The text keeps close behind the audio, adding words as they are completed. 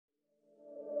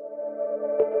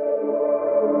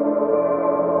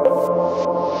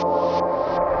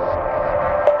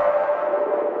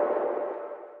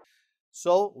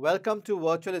So, welcome to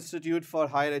Virtual Institute for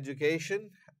Higher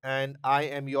Education, and I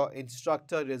am your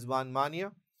instructor Rizwan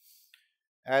Maniya.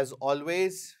 As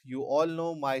always, you all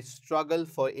know my struggle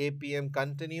for APM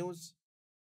continues,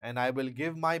 and I will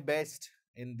give my best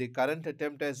in the current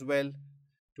attempt as well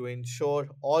to ensure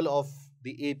all of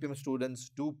the APM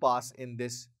students do pass in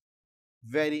this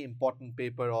very important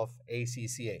paper of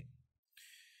ACCA.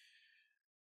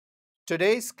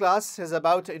 Today's class is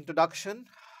about introduction,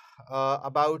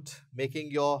 about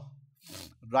making your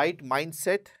right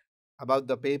mindset about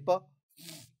the paper,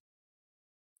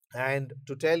 and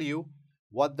to tell you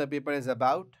what the paper is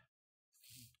about,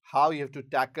 how you have to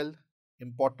tackle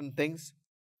important things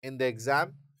in the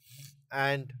exam,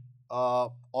 and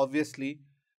obviously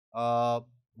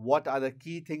what are the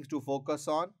key things to focus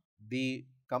on. The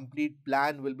complete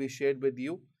plan will be shared with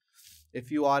you. If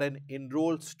you are an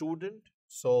enrolled student,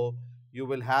 so you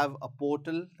will have a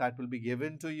portal that will be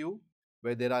given to you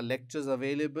where there are lectures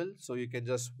available, so you can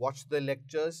just watch the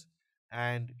lectures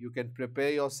and you can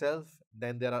prepare yourself.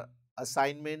 Then there are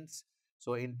assignments,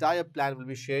 so entire plan will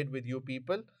be shared with you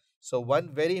people. So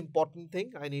one very important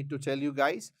thing I need to tell you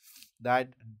guys,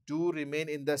 that do remain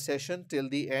in the session till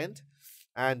the end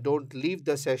and don't leave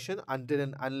the session until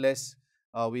and unless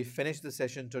we finish the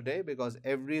session today, because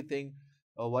everything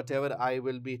whatever I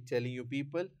will be telling you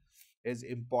people is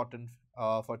important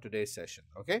for today's session.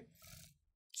 Okay,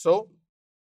 so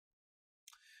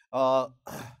a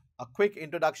quick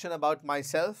introduction about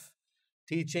myself.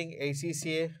 Teaching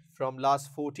ACCA from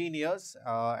last 14 years.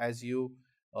 As you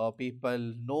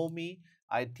people know me,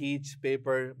 I teach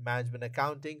paper management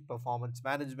accounting, performance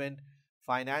management,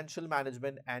 financial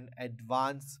management, and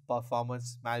advanced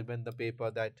performance management, the paper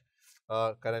that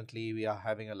currently we are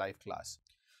having a live class.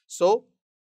 So,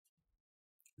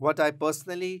 what I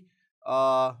personally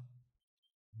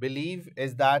believe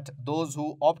is that those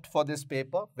who opt for this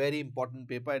paper, very important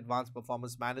paper, advanced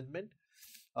performance management,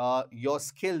 your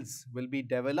skills will be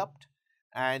developed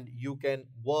and you can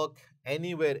work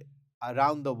anywhere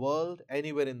around the world,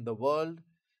 anywhere in the world,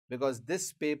 because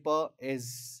this paper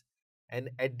is an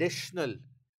additional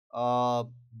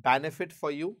benefit for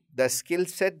you. The skill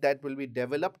set that will be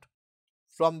developed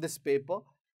from this paper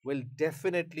will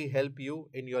definitely help you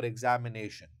in your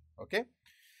examination. Okay.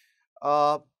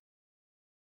 Uh,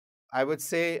 I would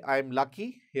say I'm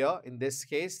lucky here in this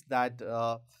case that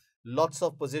lots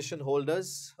of position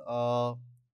holders are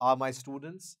my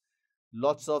students.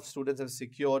 Lots of students have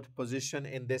secured position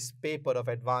in this paper of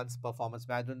advanced performance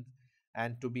management.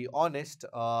 And to be honest,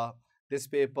 this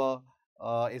paper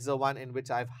is the one in which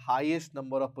I have highest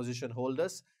number of position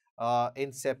holders.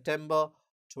 In September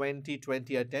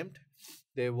 2020 attempt,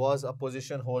 there was a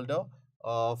position holder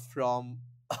from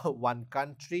one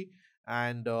country,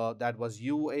 and that was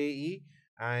UAE,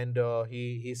 and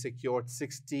he secured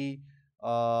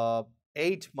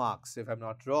 68 marks if I'm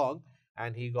not wrong,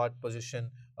 and he got position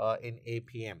in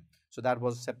APM. So that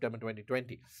was September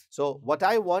 2020. So what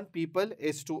I want people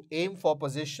is to aim for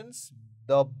positions.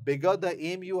 The bigger the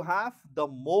aim you have, the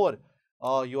more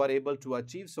you are able to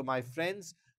achieve. So my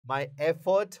friends, my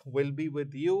effort will be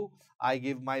with you. I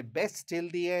give my best till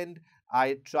the end.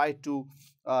 I try to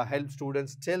help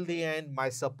students till the end. My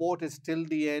support is till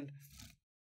the end.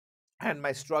 And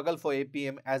my struggle for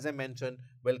APM, as I mentioned,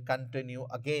 will continue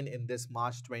again in this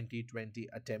March 2020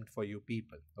 attempt for you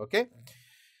people. Okay.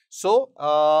 So,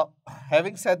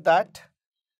 having said that,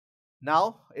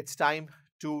 now it's time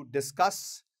to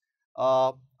discuss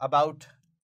about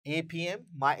APM,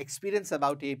 my experience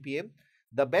about APM,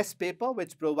 the best paper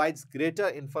which provides greater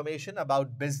information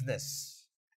about business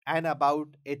and about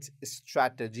its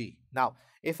strategy. Now,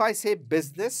 if I say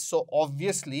business, so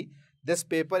obviously this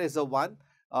paper is the one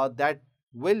that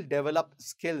will develop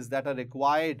skills that are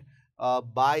required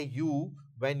by you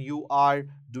when you are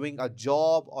doing a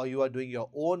job or you are doing your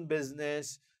own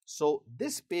business. So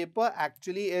this paper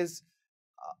actually is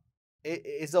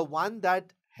a one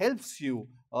that helps you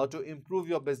to improve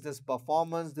your business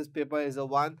performance. This paper is a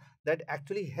one that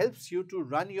actually helps you to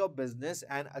run your business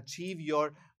and achieve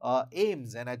your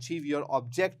aims and achieve your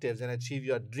objectives and achieve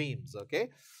your dreams. Okay,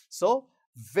 so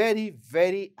very,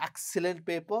 very excellent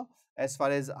paper as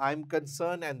far as I'm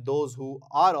concerned, and those who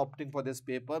are opting for this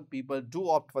paper, people do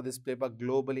opt for this paper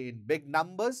globally in big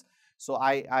numbers. So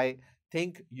I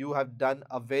think you have done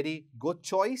a very good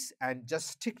choice, and just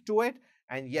stick to it,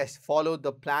 and yes, follow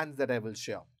the plans that I will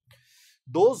share.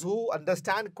 Those who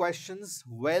understand questions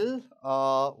well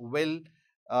will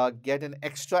get an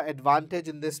extra advantage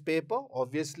in this paper.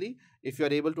 Obviously, if you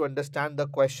are able to understand the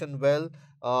question well,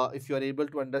 if you are able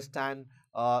to understand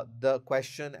the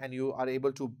question and you are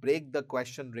able to break the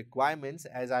question requirements,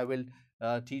 as I will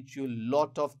teach you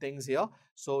lot of things here.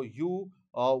 So you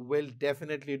will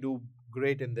definitely do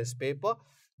great in this paper.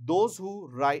 Those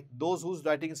whose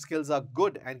writing skills are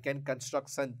good and can construct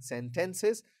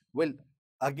sentences will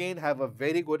again have a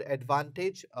very good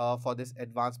advantage for this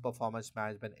advanced performance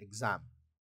management exam.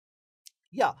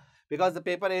 Yeah, because the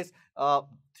paper is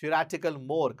theoretical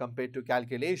more compared to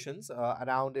calculations.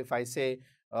 Around, if I say,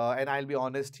 and I'll be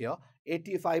honest here,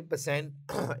 85%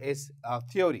 is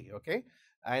theory, okay?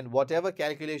 And whatever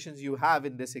calculations you have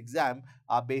in this exam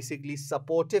are basically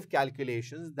supportive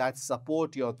calculations that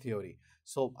support your theory.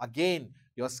 So again,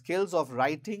 your skills of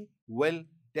writing will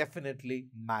definitely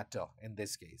matter in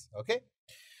this case, okay?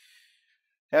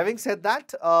 Having said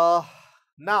that,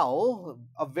 now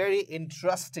a very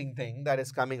interesting thing that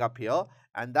is coming up here,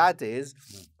 and that is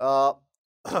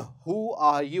who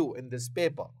are you in this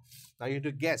paper? Now you have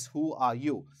to guess who are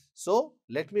you. So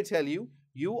let me tell you,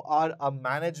 you are a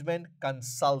management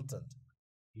consultant.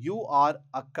 You are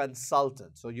a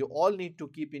consultant. So you all need to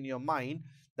keep in your mind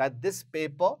that this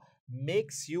paper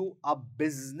makes you a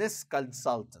business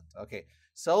consultant. Okay.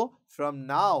 So from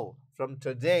now, from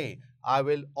today, I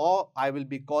will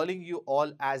be calling you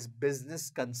all as business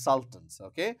consultants.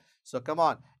 Okay. So come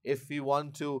on, if you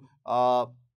want to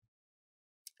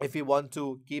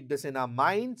keep this in our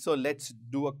mind, so let's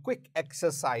do a quick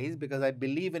exercise, because I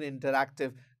believe in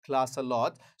interactive class a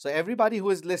lot. So everybody who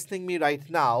is listening me right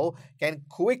now can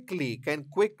quickly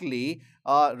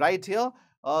write here,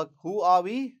 who are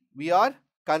we? We are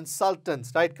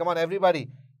consultants, right? Come on,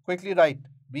 everybody, quickly write.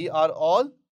 We are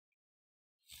all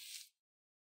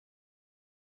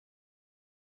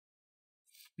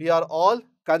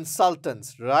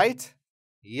consultants, right?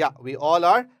 Yeah, we all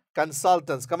are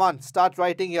consultants. Come on, start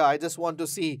writing here. I just want to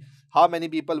see how many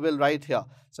people will write here.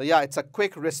 So yeah, it's a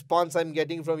quick response I'm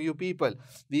getting from you people.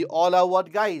 We all are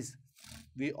what, guys?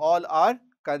 We all are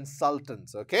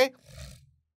consultants, okay?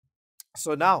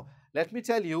 So now, let me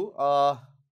tell you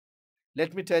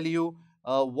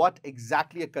what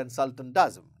exactly a consultant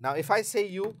does. Now, if I say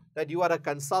you that you are a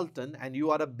consultant and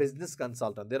you are a business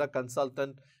consultant, there are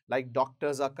consultant like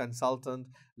doctors are consultant,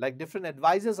 like different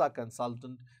advisors are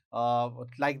consultant,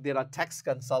 like there are tax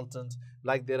consultants,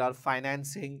 like there are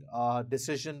financial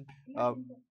decision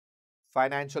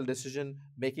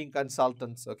making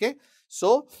consultants. Okay,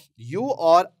 so you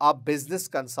are a business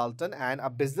consultant, and a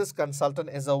business consultant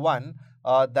is a one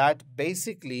that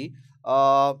basically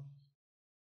know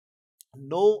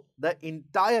the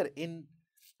entire in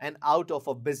and out of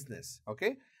a business.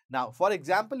 Okay, now for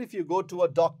example, if you go to a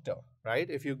doctor,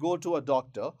 right? If you go to a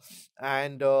doctor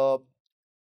and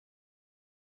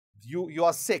you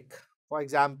are sick, for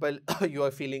example, you are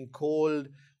feeling cold,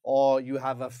 or you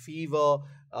have a fever,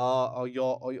 or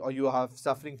you are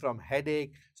suffering from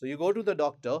headache. So you go to the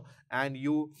doctor and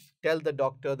you tell the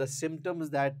doctor the symptoms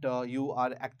that you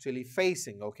are actually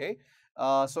facing. Okay,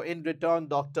 so in return,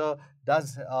 doctor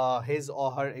does his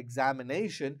or her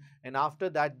examination, and after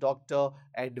that, doctor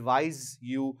advise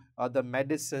you the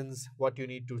medicines what you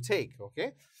need to take.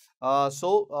 Okay,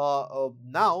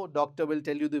 now doctor will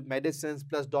tell you the medicines,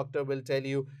 plus doctor will tell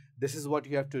you this is what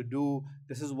you have to do,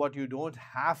 this is what you don't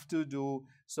have to do.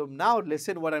 So now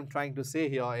listen, what I'm trying to say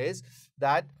here is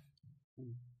that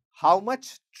how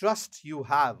much trust you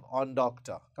have on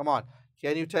doctor. Come on,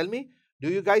 can you tell me? Do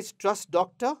you guys trust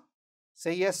doctor?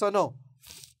 Say yes or no.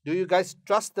 Do you guys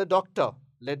trust the doctor?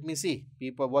 Let me see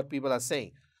what people are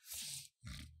saying.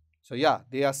 So yeah,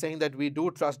 they are saying that we do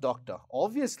trust doctor.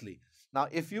 Obviously. Now,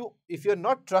 if you're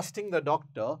not trusting the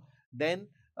doctor, then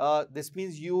this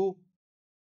means you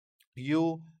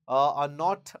are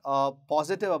not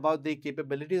positive about the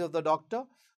capabilities of the doctor.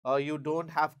 You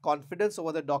don't have confidence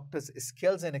over the doctor's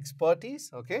skills and expertise.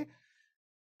 Okay.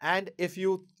 And if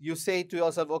you say to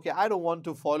yourself, okay, I don't want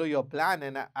to follow your plan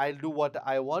and I'll do what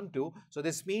I want to, so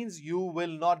this means you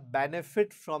will not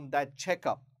benefit from that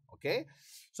checkup. Okay,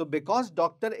 so because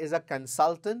doctor is a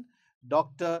consultant,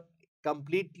 doctor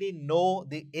completely know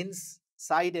the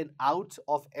inside and out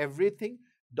of everything.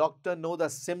 Doctor know the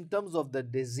symptoms of the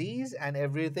disease and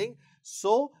everything.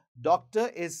 So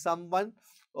doctor is someone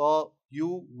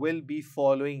you will be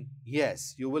following.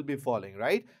 Yes, you will be following,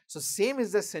 right? So same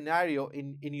is the scenario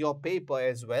in your paper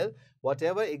as well.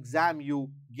 Whatever exam you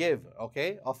give,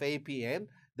 okay, of APM,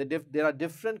 there are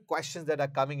different questions that are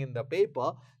coming in the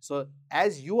paper. So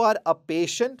as you are a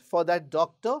patient for that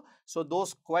doctor, so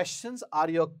those questions are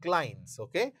your clients.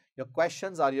 Okay, your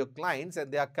questions are your clients,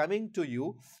 and they are coming to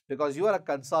you because you are a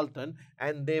consultant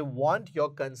and they want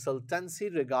your consultancy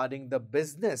regarding the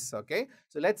business. Okay,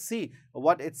 so let's see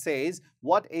what it says,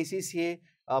 what ACCA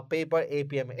paper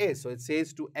APM is. So it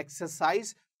says to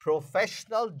exercise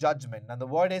professional judgment. Now, the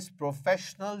word is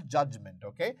professional judgment,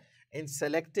 okay, in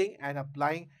selecting and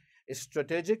applying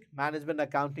strategic management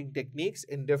accounting techniques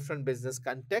in different business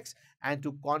contexts and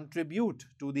to contribute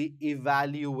to the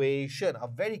evaluation. A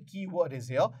very key word is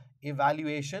here,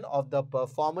 evaluation of the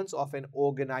performance of an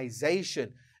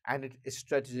organization and its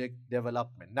strategic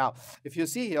development. Now, if you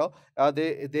see here,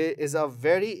 there is a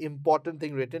very important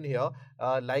thing written here,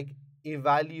 like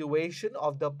evaluation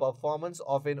of the performance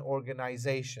of an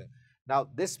organization. Now,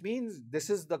 this means this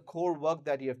is the core work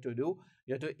that you have to do.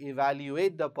 You have to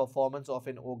evaluate the performance of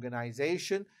an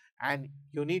organization and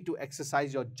you need to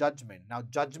exercise your judgment. Now,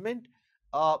 judgment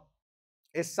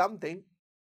is something,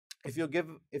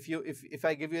 if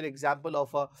I give you an example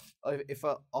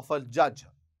of a judge,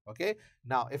 okay.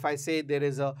 Now, if I say there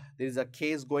is a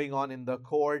case going on in the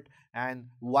court and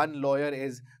one lawyer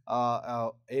is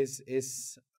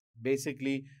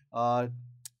basically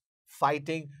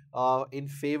fighting in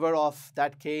favor of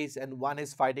that case and one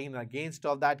is fighting against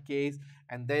of that case,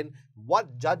 and then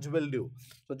what judge will do?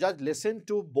 So judge listen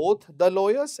to both the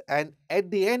lawyers and at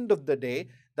the end of the day,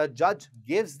 the judge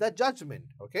gives the judgment,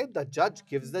 okay. The judge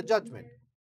gives the judgment.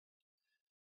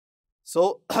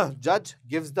 So judge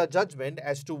gives the judgment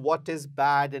as to what is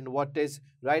bad and what is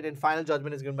right, and final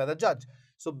judgment is given by the judge.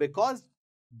 So because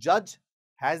judge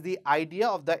has the idea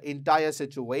of the entire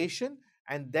situation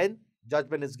and then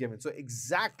judgment is given. So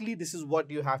exactly this is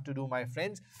what you have to do, my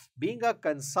friends. Being a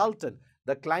consultant,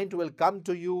 the client will come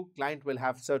to you, client will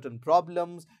have certain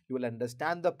problems, you will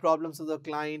understand the problems of the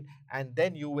client and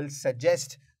then you will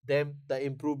suggest them the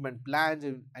improvement plans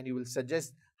and you will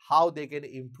suggest how they can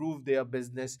improve their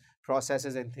business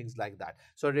processes and things like that.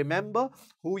 So remember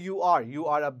who you are. You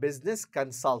are a business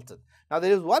consultant. Now,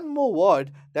 there is one more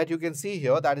word that you can see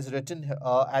here that is written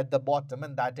at the bottom,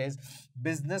 and that is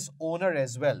business owner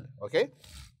as well, okay.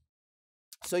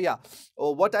 So yeah,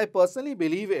 what I personally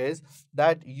believe is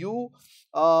that you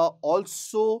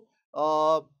also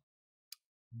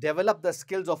develop the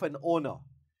skills of an owner.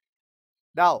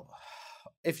 Now,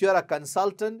 if you are a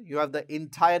consultant, you have the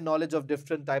entire knowledge of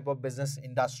different type of business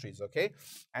industries, okay.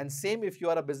 And same if you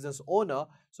are a business owner,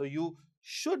 so you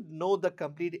should know the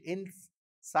complete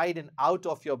inside and out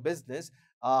of your business,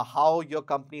 how your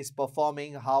company is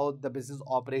performing, how the business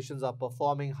operations are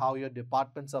performing, how your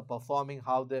departments are performing,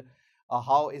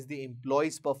 how is the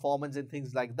employees' performance and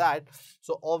things like that.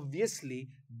 So obviously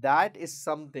that is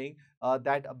something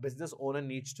that a business owner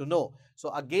needs to know.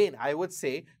 So again, I would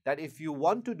say that if you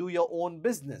want to do your own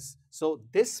business, so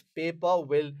this paper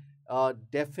will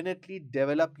definitely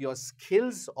develop your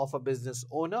skills of a business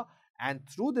owner, and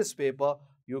through this paper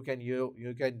you can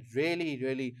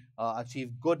really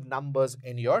achieve good numbers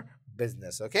in your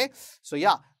business, okay. So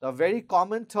yeah, the very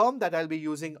common term that I'll be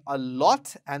using a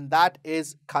lot, and that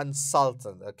is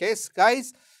consultant, okay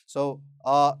guys. So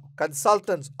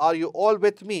consultants, are you all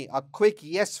with me? A quick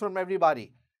yes from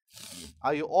everybody.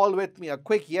 Are you all with me? A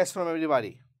quick yes from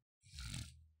everybody.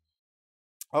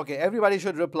 Okay, everybody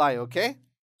should reply, okay.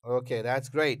 Okay, that's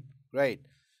great.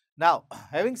 Now,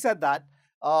 having said that,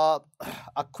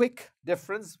 a quick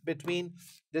difference between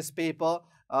this paper,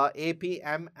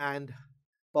 APM and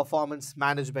performance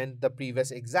management, the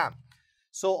previous exam.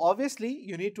 So obviously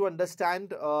you need to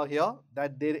understand here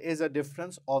that there is a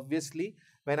difference. Obviously,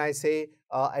 when I say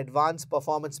advanced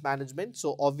performance management,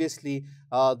 so obviously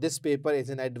this paper is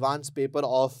an advanced paper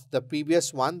of the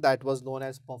previous one that was known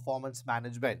as performance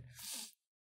management.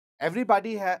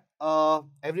 Everybody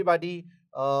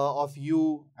of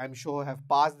you, I'm sure, have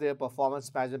passed their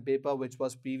performance management paper, which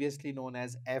was previously known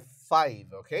as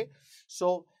F5, okay.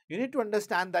 So you need to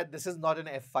understand that this is not an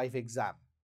F5 exam.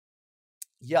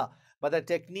 Yeah, but the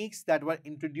techniques that were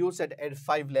introduced at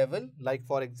F5 level, like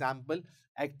for example,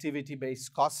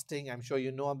 activity-based costing, I'm sure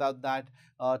you know about that,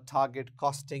 target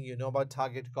costing, you know about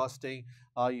target costing,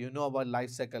 you know about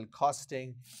life cycle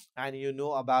costing, and you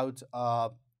know about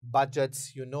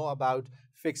budgets, you know about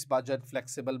fixed budget,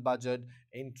 flexible budget,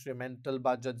 incremental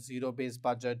budget, zero-based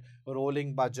budget,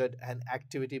 rolling budget, and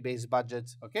activity-based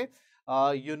budgets, okay.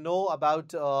 You know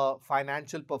about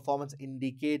financial performance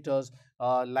indicators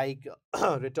like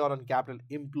return on capital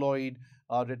employed,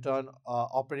 return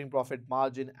operating profit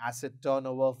margin, asset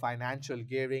turnover, financial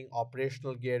gearing,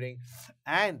 operational gearing,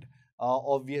 and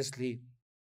obviously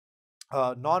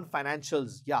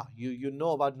non-financials. Yeah, you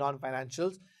know about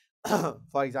non-financials.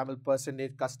 For example,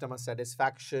 percentage customer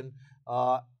satisfaction,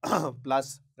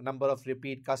 plus the number of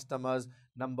repeat customers,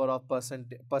 number of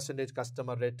percentage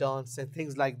customer returns, and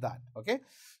things like that, okay.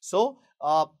 So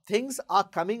things are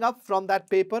coming up from that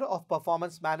paper of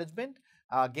performance management,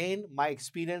 Again, my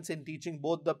experience in teaching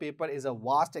both the paper is a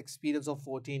vast experience of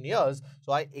 14 years.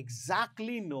 So I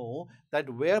exactly know that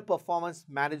where performance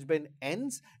management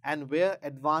ends and where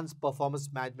advanced performance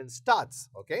management starts.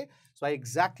 Okay. So I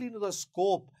exactly know the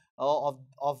scope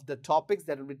of the topics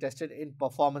that will be tested in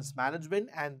performance management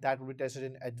and that will be tested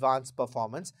in advanced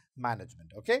performance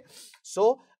management. Okay.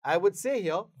 So I would say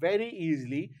here very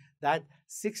easily that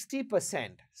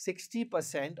 60%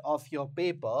 of your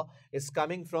paper is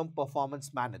coming from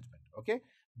performance management. Okay.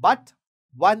 But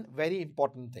one very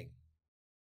important thing,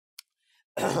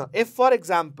 if for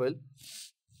example,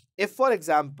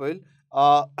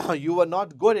 you were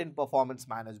not good in performance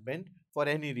management for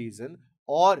any reason,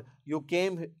 or you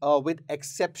came with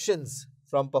exceptions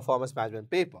from performance management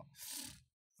paper.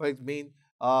 For it mean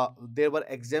there were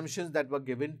exemptions that were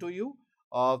given to you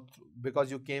because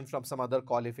you came from some other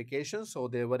qualification. So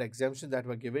there were exemptions that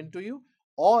were given to you,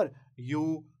 or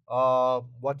you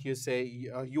what you say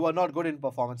you are not good in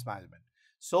performance management.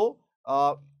 So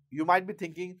you might be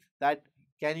thinking that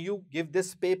can you give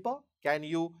this paper? Can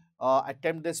you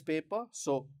attempt this paper?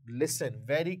 So listen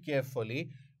very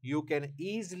carefully. You can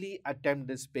easily attempt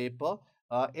this paper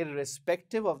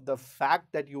irrespective of the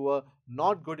fact that you were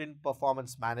not good in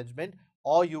performance management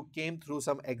or you came through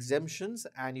some exemptions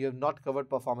and you have not covered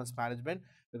performance management.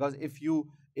 Because if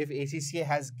ACCA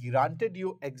has granted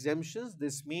you exemptions,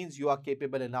 this means you are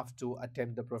capable enough to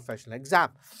attempt the professional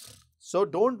exam. So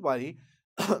don't worry.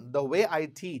 the way I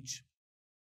teach,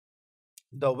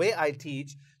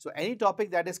 so any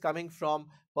topic that is coming from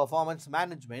performance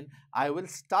management, I will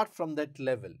start from that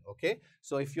level. Okay.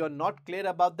 So if you're not clear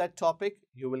about that topic,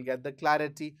 you will get the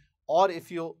clarity. Or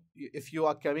if you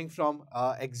are coming from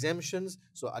exemptions,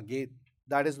 so again,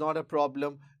 that is not a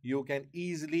problem. You can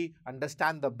easily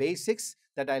understand the basics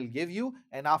that I'll give you,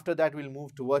 and after that we'll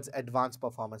move towards advanced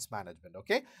performance management.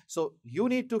 Okay. So you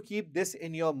need to keep this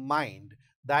in your mind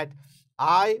that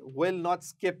I will not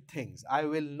skip things. I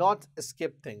will not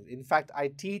skip things. In fact, I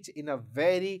teach in a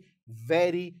very,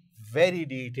 very, very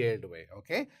detailed way.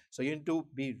 Okay. So you need to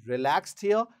be relaxed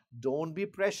here. Don't be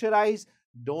pressurized.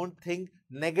 Don't think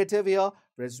negative here.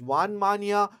 Rizwan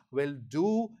Maniya will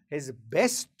do his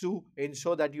best to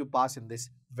ensure that you pass in this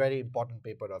very important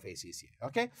paper of ACCA.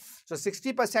 Okay. So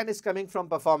 60% is coming from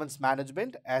performance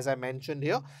management, as I mentioned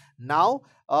here. Now,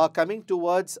 coming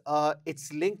towards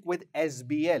its link with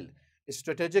SBL.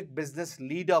 Strategic Business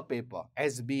Leader paper,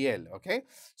 SBL. Okay.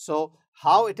 So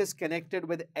how it is connected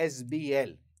with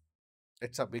SBL?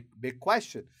 It's a big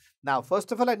question. Now,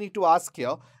 first of all, I need to ask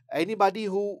here, anybody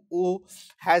who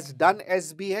has done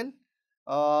SBL,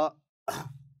 or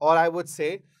I would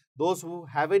say those who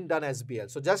haven't done SBL.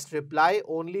 So just reply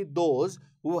only those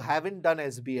who haven't done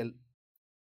SBL.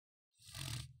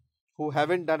 Who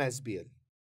haven't done SBL.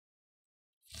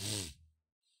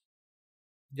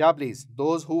 Yeah, please.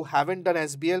 Those who haven't done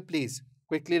SBL, please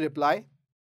quickly reply.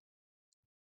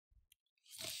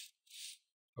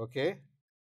 Okay.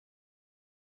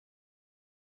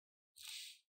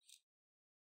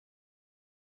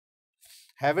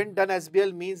 Haven't done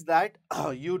SBL means that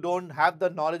you don't have the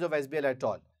knowledge of SBL at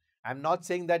all. I'm not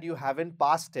saying that you haven't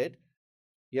passed it.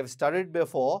 You have studied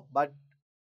before, but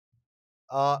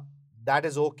that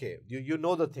is okay. You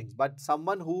know the things. But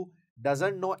someone who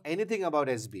doesn't know anything about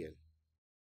SBL.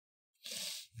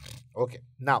 Okay.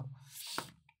 Now,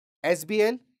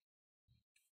 SBL,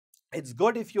 it's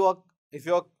good if you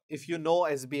know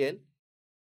SBL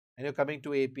and you're coming to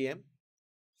APM,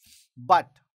 but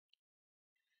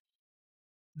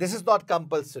this is not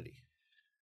compulsory.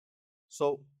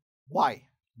 So why?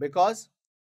 Because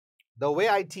the way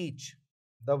I teach,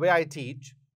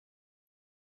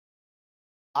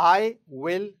 I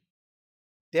will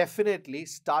definitely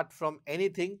start from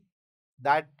anything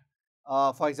that,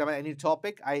 for example, any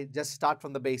topic, I just start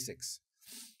from the basics.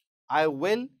 I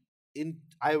will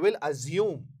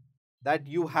assume that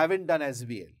you haven't done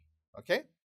SBL. Okay.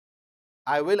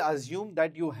 I will assume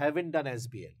that you haven't done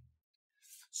SBL.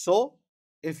 So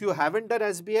if you haven't done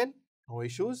SBL, no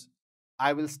issues.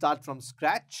 I will start from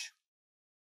scratch.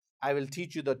 I will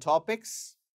teach you the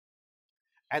topics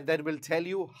and then will tell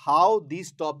you how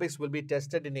these topics will be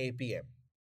tested in APM.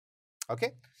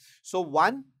 Okay. So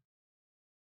one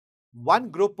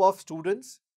group of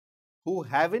students who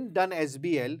haven't done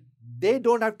SBL, they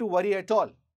don't have to worry at all.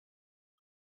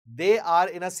 They are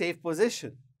in a safe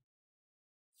position.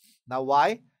 Now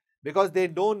why? Because they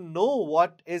don't know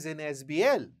what is in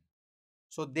SBL.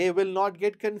 So they will not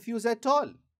get confused at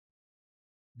all.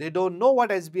 They don't know what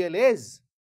SBL is.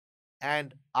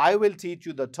 And I will teach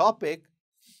you the topic,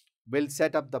 will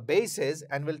set up the basis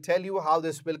and will tell you how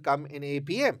this will come in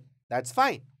APM. That's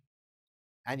fine.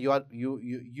 And you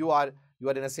are you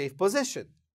are in a safe position.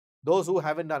 Those who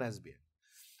haven't done SBL.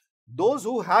 Those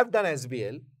who have done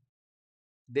SBL,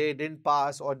 they didn't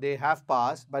pass or they have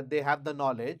passed, but they have the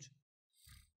knowledge.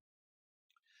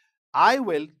 I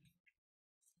will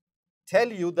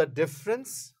tell you the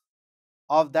difference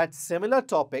of that similar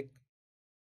topic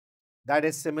that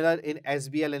is similar in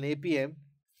SBL and APM,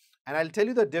 and I'll tell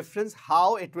you the difference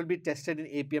how it will be tested in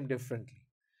APM differently.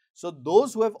 So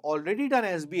those who have already done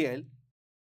SBL,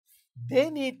 they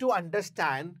need to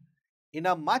understand in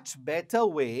a much better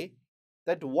way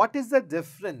that what is the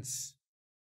difference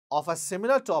of a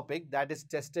similar topic that is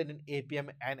tested in APM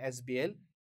and SBL.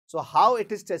 So how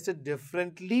it is tested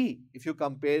differently if you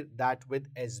compare that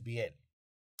with SBL.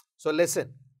 So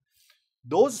listen,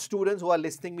 those students who are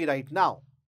listening me right now,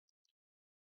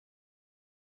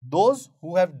 those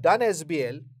who have done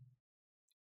SBL,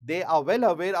 they are well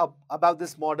aware about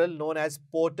this model known as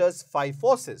Porter's 5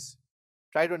 forces.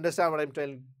 Try to understand what I'm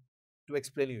trying to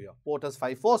explain you here. Porter's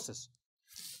 5 forces.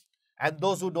 And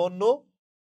those who don't know,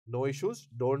 no issues,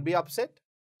 don't be upset.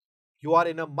 You are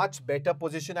in a much better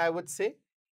position, I would say,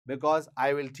 because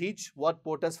I will teach what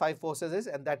Porter's 5 forces is,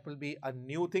 and that will be a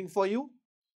new thing for you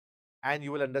and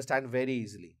you will understand very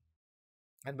easily.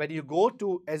 And when you go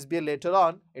to SBL later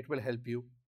on, it will help you.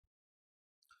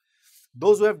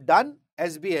 Those who have done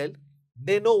SBL,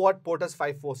 they know what Porter's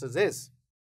 5 forces is.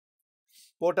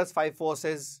 Porter's 5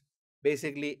 forces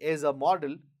basically is a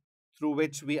model through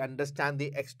which we understand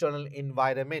the external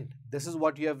environment. This is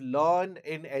what you have learned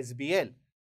in SBL,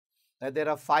 that there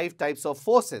are 5 types of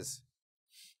forces.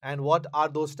 And what are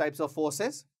those types of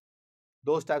forces?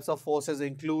 Those types of forces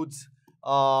includes,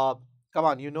 come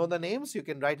on, you know the names, you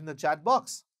can write in the chat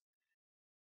box.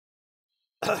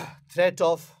 Threat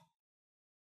of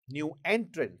new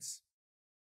entrants,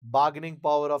 bargaining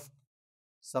power of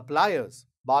suppliers,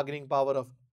 bargaining power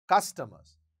of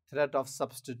customers, threat of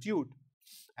substitute,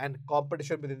 and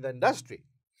competition within the industry.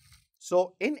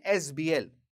 So in SBL,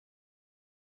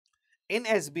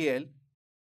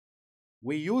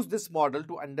 we use this model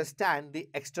to understand the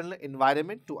external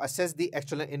environment, to assess the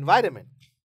external environment.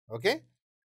 Okay?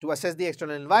 To assess the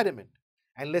external environment.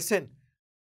 And listen,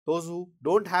 those who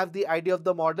don't have the idea of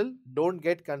the model, don't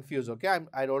get confused. Okay?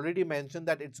 I already mentioned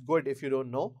that it's good if you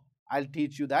don't know. I'll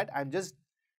teach you that. I'm just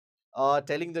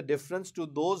telling the difference to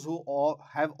those who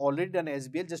have already done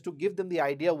SBL, just to give them the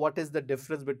idea what is the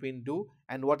difference between two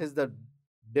and what is the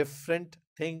different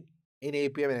thing in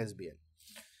APM and SBL.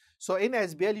 So in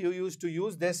SBL, you used to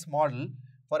use this model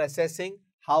for assessing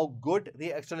how good the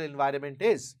external environment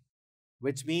is,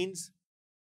 which means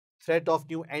threat of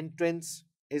new entrants,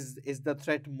 is the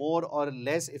threat more or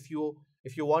less if you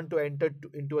want to enter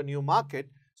into a new market.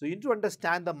 So you need to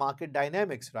understand the market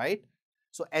dynamics, right?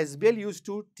 So SBL used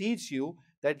to teach you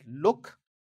that look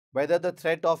whether the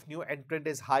threat of new entrant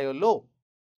is high or low.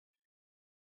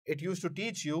 It used to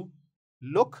teach you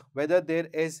look whether there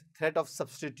is threat of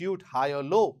substitute high or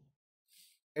low.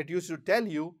 It used to tell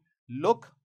you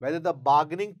look whether the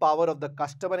bargaining power of the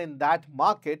customer in that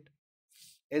market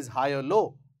is high or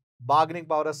low. Bargaining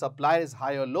power of supplier is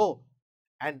high or low.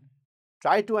 And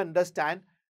try to understand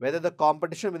whether the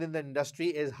competition within the industry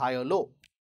is high or low.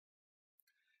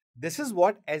 This is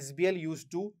what SBL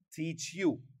used to teach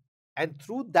you. And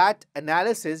through that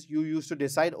analysis, you used to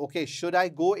decide, okay, should I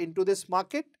go into this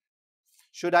market?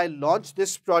 Should I launch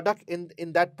this product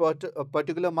in that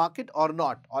particular market or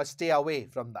not? Or stay away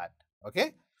from that?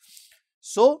 Okay.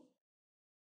 So,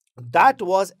 that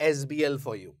was SBL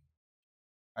for you.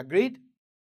 Agreed?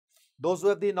 Those who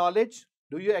have the knowledge,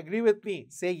 do you agree with me?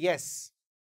 Say yes.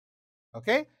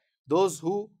 Okay. Those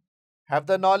who have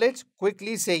the knowledge,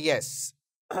 quickly say yes.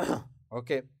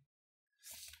 Okay.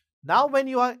 Now, when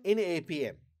you are in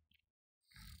APM,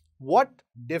 what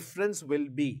difference will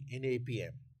be in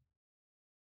APM?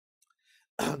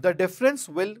 The difference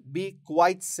will be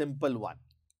quite simple one.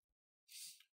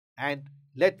 And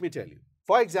let me tell you.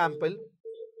 For example,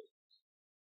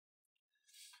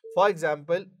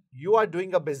 you are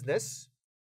doing a business,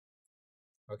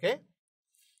 okay?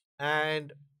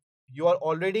 And you are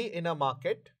already in a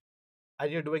market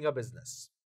and you're doing a business.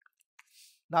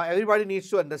 Now, everybody needs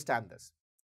to understand this.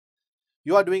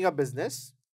 You are doing a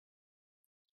business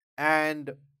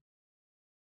and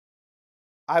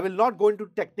I will not go into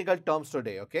technical terms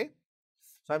today, okay?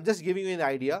 So, I'm just giving you an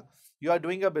idea. You are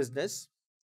doing a business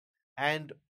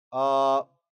and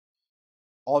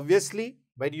obviously,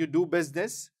 when you do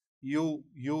business,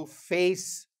 you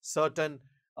face certain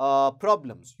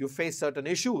problems, you face certain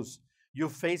issues, you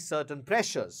face certain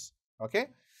pressures, okay?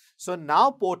 So,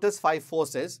 now Porter's 5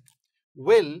 forces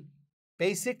will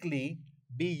basically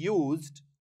be used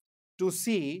to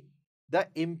see the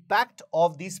impact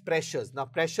of these pressures. Now,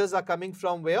 pressures are coming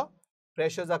from where?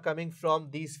 Pressures are coming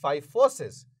from these five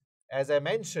forces. As I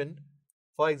mentioned,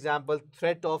 for example,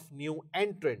 threat of new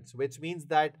entrants, which means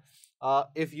that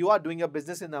if you are doing a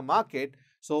business in the market,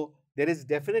 so there is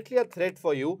definitely a threat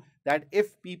for you that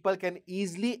if people can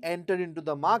easily enter into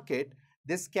the market,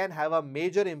 this can have a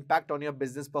major impact on your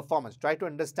business performance. Try to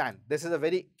understand. This is a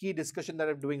very key discussion that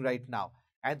I'm doing right now.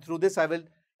 And through this, I will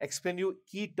explain you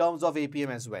key terms of APM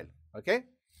as well. Okay.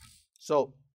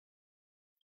 So,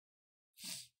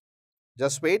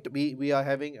 just wait. We are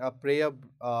having a prayer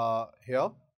here.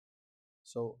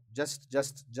 So, just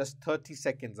 30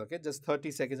 seconds. Okay. Just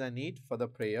 30 seconds I need for the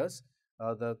prayers.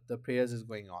 The prayers is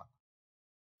going on.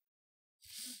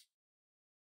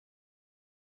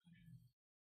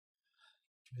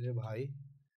 मेरे भाई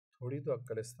थोड़ी तो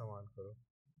अक्ल इस्तेमाल करो,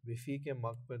 विफी के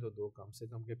मग पे तो दो कम से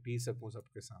कम के पी सकूं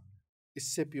सबके सामने,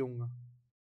 इससे पीऊंगा।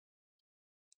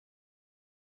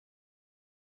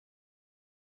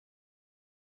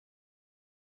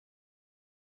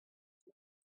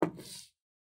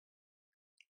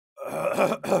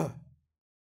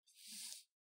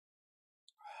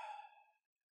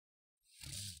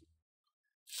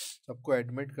 सबको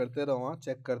एडमिट करते रहो, हाँ,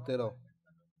 चेक करते रहो,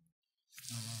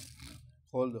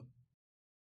 खोल दो।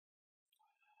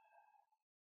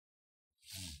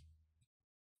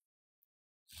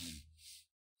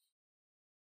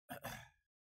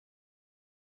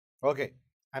 Okay,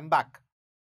 I'm back.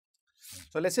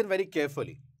 So listen very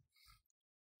carefully.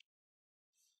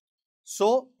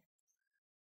 So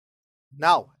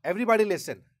now everybody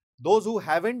listen. Those who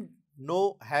haven't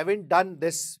done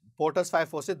this Porter's five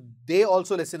forces, they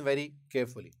also listen very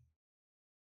carefully.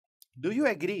 Do you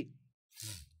agree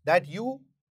that you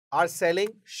are selling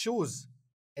shoes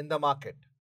in the market?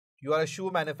 You are a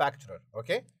shoe manufacturer,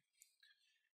 okay?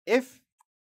 If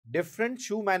different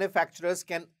shoe manufacturers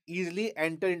can easily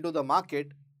enter into the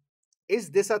market,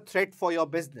 is this a threat for your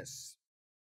business?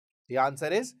 The answer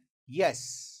is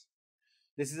yes.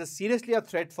 This is seriously a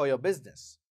threat for your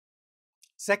business.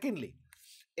 Secondly,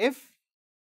 if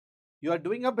you are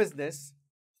doing a business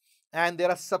and there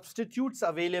are substitutes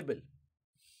available,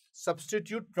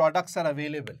 substitute products are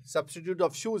available, substitute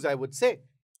of shoes, I would say,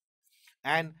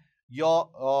 and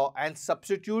your and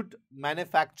substitute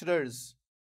manufacturers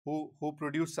who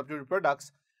produce substitute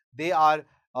products, they are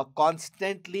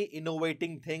constantly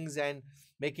innovating things and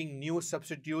making new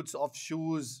substitutes of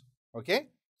shoes. Okay,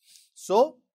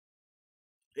 so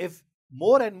if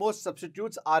more and more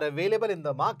substitutes are available in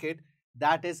the market,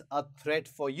 that is a threat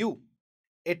for you.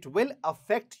 It will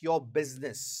affect your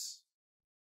business.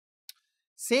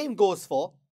 Same goes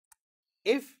for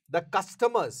if the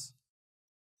customers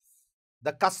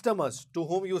to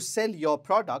whom you sell your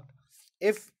product,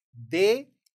 if they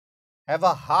have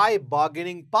a high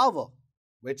bargaining power,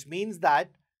 which means that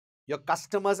your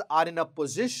customers are in a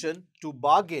position to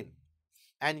bargain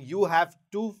and you have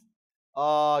to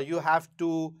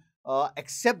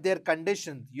accept their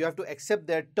conditions, you have to accept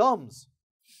their terms.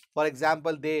 For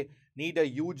example, they need a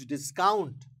huge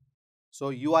discount, so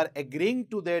you are agreeing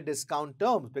to their discount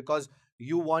terms because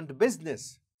you want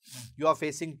business, you are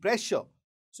facing pressure.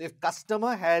 So if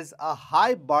customer has a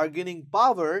high bargaining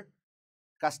power,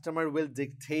 customer will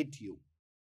dictate you.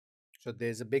 So there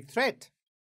is a big threat.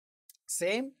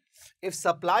 Same if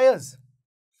suppliers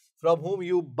from whom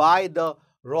you buy the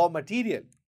raw material,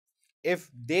 if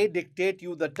they dictate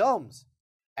you the terms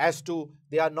as to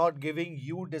they are not giving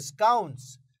you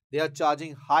discounts, they are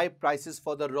charging high prices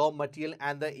for the raw material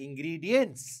and the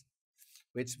ingredients,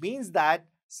 which means that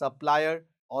supplier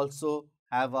also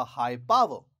have a high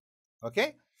power.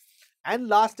 Okay. And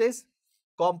last is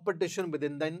competition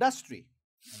within the industry,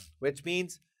 which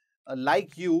means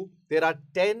like you, there are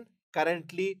 10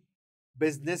 currently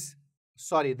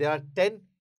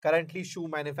shoe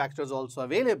manufacturers also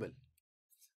available.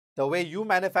 The way you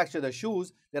manufacture the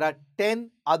shoes, there are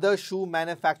 10 other shoe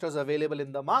manufacturers available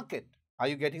in the market. Are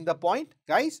you getting the point,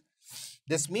 guys?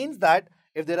 This means that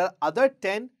if there are other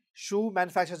 10 shoe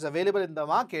manufacturers available in the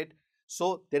market,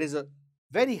 so there is a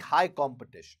very high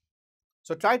competition.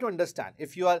 So try to understand.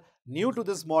 If you are new to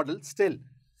this model, still,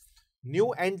 new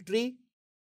entry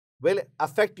will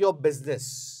affect your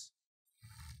business.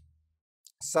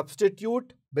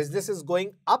 Substitute, business is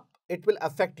going up, it will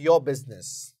affect your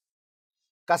business.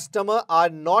 Customer are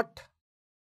not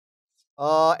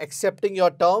accepting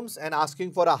your terms and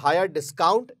asking for a higher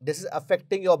discount, this is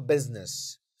affecting your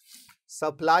business.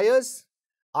 Suppliers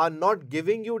are not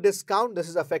giving you discount, this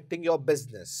is affecting your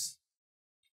business.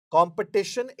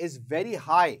 Competition is very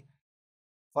high.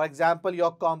 For example,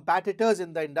 your competitors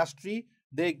in the industry,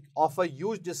 they offer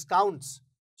huge discounts,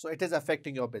 so it is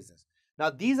affecting your business. Now,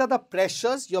 these are the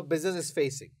pressures your business is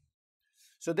facing.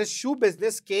 So, this shoe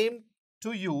business came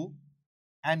to you,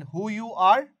 and who you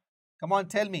are? Come on,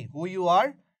 tell me who you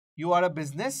are. You are a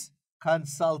business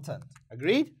consultant.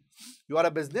 Agreed? You are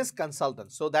a business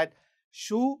consultant. So, that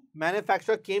shoe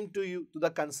manufacturer came to you, to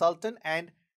the consultant,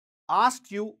 and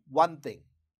asked you one thing.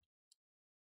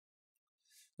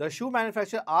 The shoe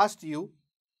manufacturer asked you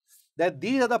that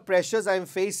these are the pressures I am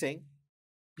facing.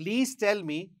 Please tell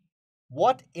me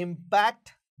what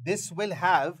impact this will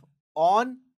have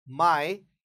on my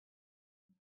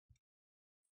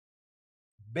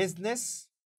business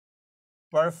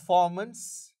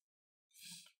performance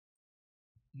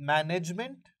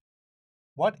management.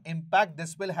 What impact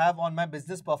this will have on my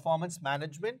business performance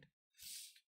management,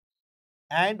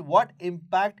 and what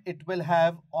impact it will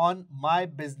have on my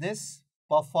business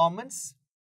performance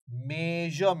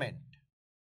measurement.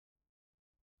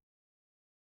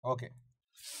 Okay.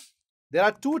 There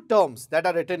are two terms that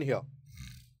are written here.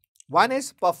 One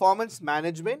is performance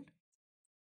management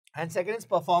and second is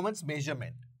performance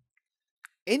measurement.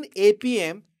 In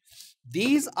APM,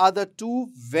 these are the two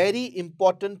very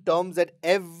important terms that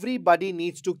everybody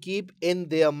needs to keep in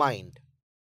their mind.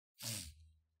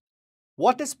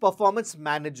 What is performance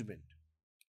management?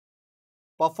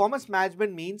 Performance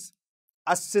management means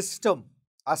a system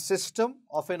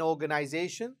of an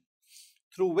organization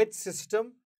through which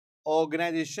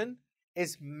organization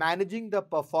is managing the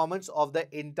performance of the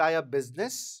entire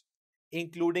business,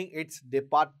 including its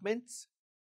departments,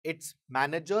 its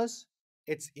managers,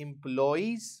 its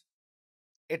employees,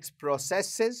 its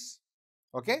processes.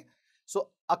 Okay, so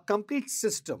a complete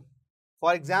system.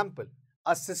 For example,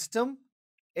 a system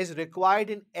is required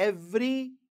in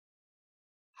every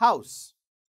house,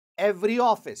 every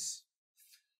office.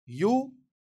 You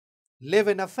live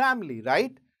in a family,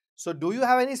 right? So do you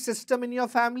have any system in your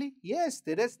family? Yes,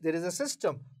 there is a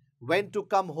system. When to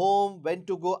come home, when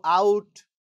to go out,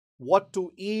 what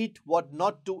to eat, what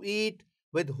not to eat,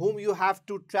 with whom you have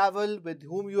to travel, with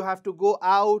whom you have to go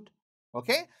out.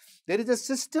 Okay? There is a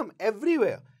system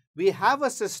everywhere. We have a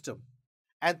system.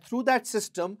 And through that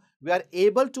system, we are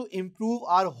able to improve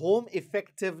our home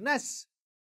effectiveness.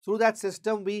 Through that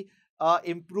system, we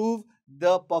improve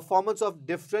the performance of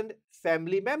different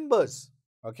family members.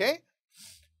 Okay?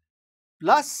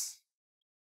 Plus,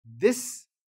 this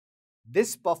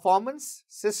performance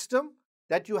system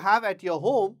that you have at your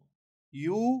home,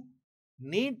 you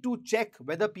need to check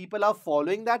whether people are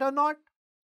following that or not.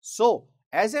 So,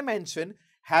 as I mentioned,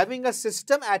 having a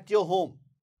system at your home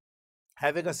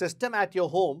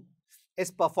is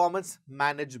performance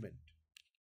management.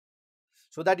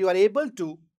 So that you are able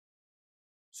to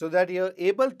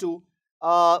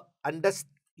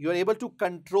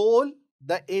control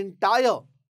the entire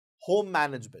home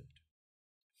management.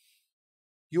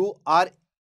 You are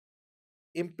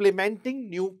implementing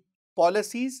new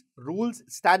policies, rules,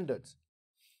 standards,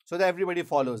 so that everybody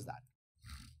follows that.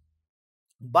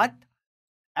 But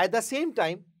at the same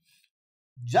time,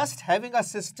 just having a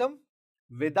system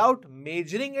without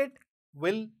measuring it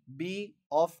will be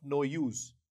of no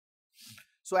use.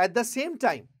 So at the same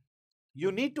time,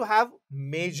 you need to have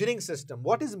measuring system.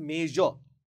 What is measure?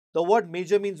 The word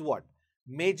measure means what?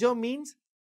 Measure means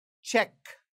check.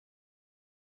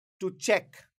 To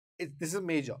check. This is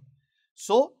measure.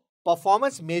 So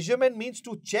performance measurement means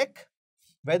to check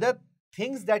whether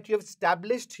things that you have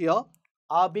established here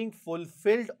are being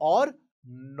fulfilled or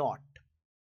not.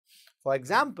 For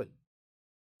example,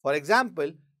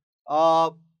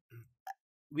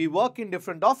 we work in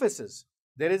different offices.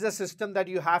 There is a system that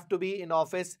you have to be in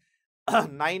office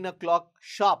 9 o'clock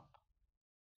sharp.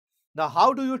 Now,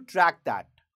 how do you track that?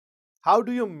 How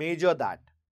do you measure that?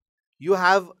 You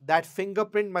have that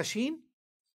fingerprint machine.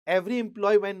 Every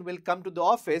employee, when will come to the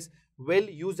office, will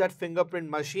use that fingerprint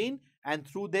machine, and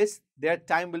through this, their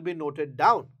time will be noted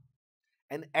down.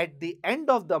 And at the end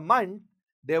of the month,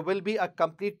 there will be a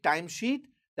complete timesheet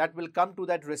that will come to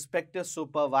that respective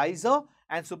supervisor,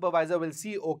 and supervisor will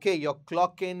see, okay, your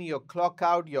clock in, your clock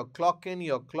out, your clock in,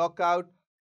 your clock out.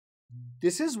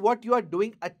 This is what you are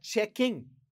doing, a checking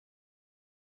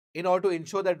in order to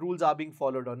ensure that rules are being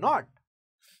followed or not.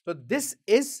 So this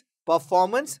is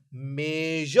performance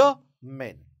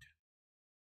measurement.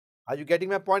 Are you getting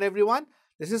my point, everyone?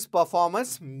 This is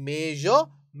performance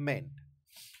measurement.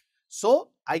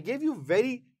 So I gave you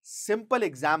very simple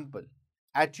example.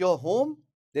 At your home,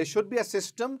 there should be a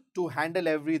system to handle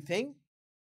everything,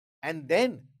 and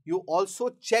then you also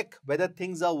check whether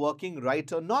things are working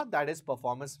right or not. That is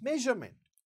performance measurement.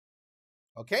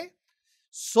 Okay?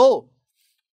 So,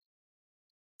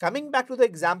 coming back to the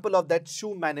example of that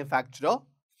shoe manufacturer,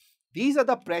 these are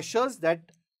the pressures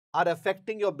that are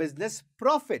affecting your business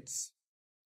profits.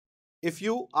 If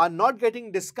you are not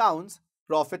getting discounts,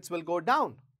 profits will go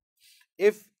down.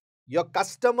 If your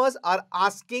customers are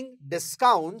asking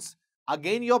discounts,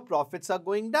 again your profits are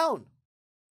going down.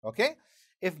 Okay?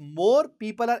 If more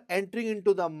people are entering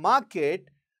into the market,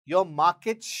 your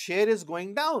market share is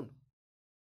going down.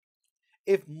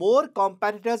 If more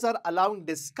competitors are allowing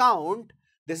discount,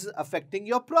 this is affecting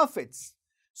your profits.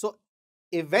 So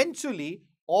eventually,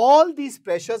 all these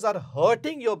pressures are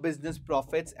hurting your business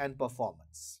profits and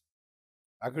performance.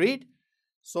 Agreed?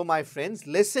 So my friends,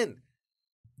 listen,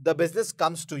 the business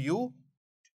comes to you,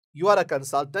 you are a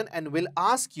consultant and will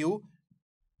ask you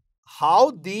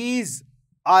how these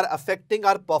are affecting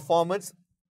our performance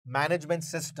management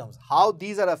systems, how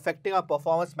these are affecting our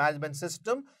performance management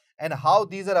system, and how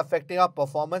these are affecting our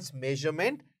performance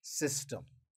measurement system.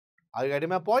 Are you getting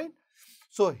my point?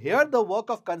 So here the work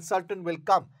of consultant will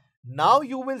come. Now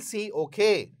you will see,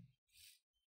 okay,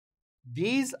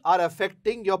 these are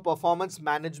affecting your performance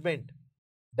management.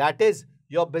 That is,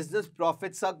 your business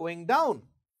profits are going down.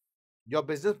 Your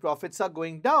business profits are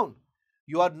going down.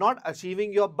 You are not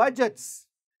achieving your budgets.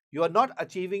 You are not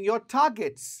achieving your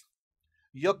targets.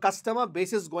 Your customer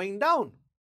base is going down.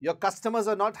 Your customers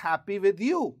are not happy with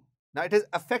you. Now it is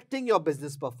affecting your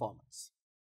business performance.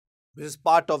 This is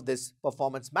part of this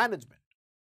performance management.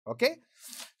 Okay?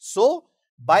 So,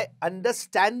 by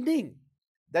understanding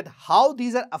that how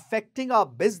these are affecting our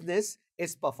business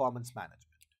is performance management.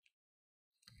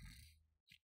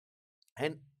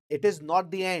 And it is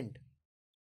not the end.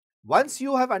 Once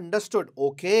you have understood,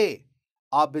 okay,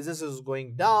 our business is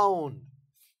going down,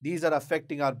 these are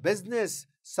affecting our business,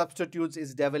 substitutes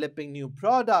is developing new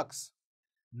products.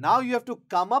 Now you have to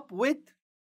come up with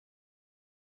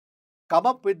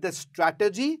the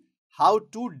strategy how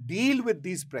to deal with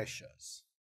these pressures.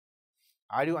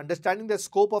 Are you understanding the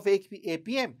scope of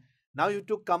APM? Now you have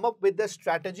to come up with the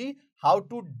strategy how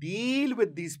to deal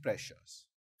with these pressures.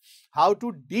 How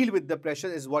to deal with the pressure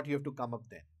is what you have to come up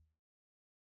then.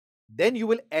 Then you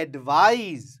will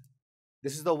advise.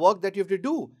 This is the work that you have to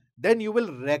do. Then you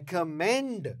will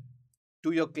recommend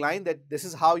to your client that this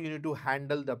is how you need to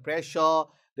handle the pressure.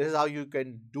 This is how you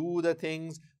can do the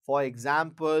things. For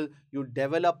example, you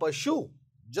develop a shoe.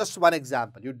 Just one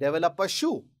example. You develop a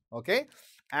shoe. Okay.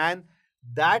 And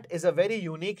that is a very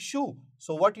unique shoe.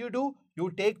 So what you do?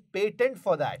 You take patent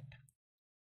for that.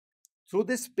 Through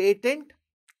this patent,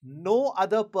 no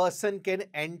other person can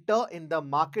enter in the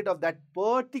market of that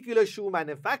particular shoe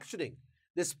manufacturing.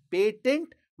 This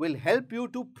patent will help you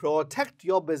to protect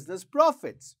your business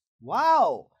profits.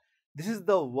 Wow! This is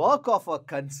the work of a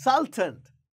consultant.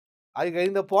 Are you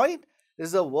getting the point? This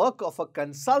is the work of a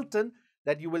consultant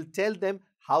that you will tell them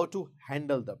how to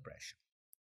handle the pressure.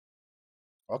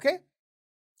 Okay?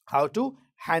 How to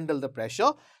handle the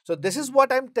pressure. So this is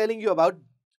what I'm telling you about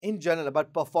in general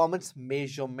about performance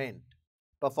measurement,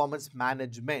 performance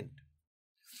management.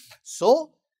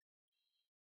 So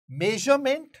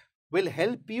measurement will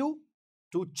help you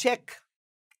to check.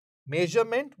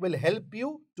 Measurement will help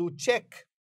you to check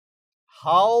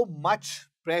how much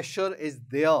pressure is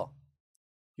there.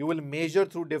 You will measure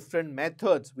through different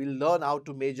methods. We'll learn how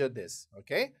to measure this.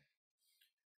 Okay?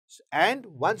 And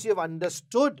once you have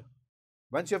understood,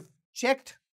 once you have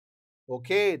checked,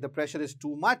 okay, the pressure is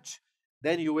too much,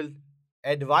 then you will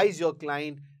advise your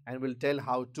client and will tell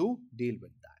how to deal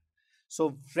with that.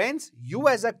 So friends, you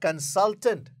as a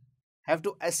consultant have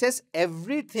to assess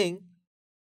everything.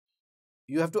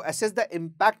 You have to assess the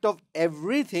impact of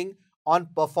everything on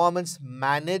performance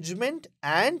management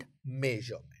and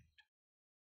measurement.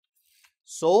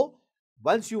 So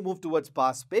once you move towards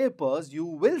past papers, you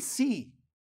will see,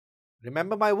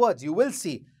 remember my words, you will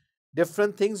see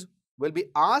different things will be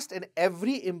asked and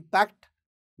every impact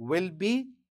will be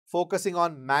focusing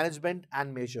on management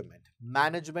and measurement.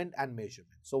 Management and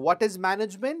measurement. So what is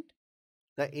management?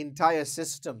 The entire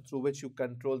system through which you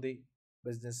control the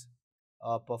business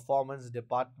performance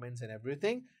departments and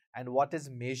everything. And what is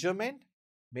measurement?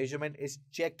 Measurement is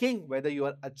checking whether you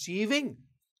are achieving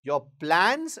your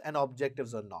plans and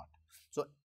objectives or not. So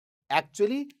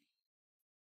actually,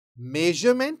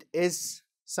 measurement is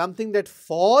something that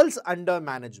falls under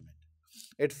management.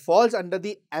 It falls under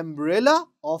the umbrella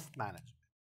of management.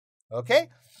 Okay?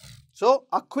 So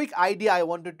a quick idea I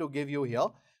wanted to give you here.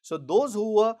 So those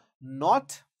who were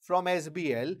not from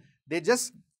SBL, they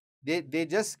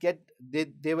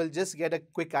will just get a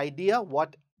quick idea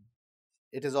what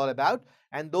it is all about.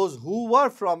 And those who were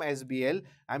from SBL,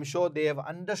 I'm sure they have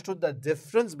understood the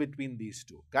difference between these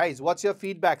two. Guys, what's your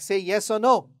feedback? Say yes or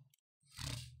no.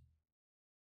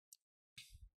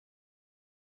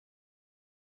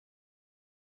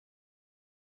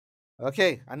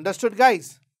 Okay, understood,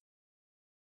 guys?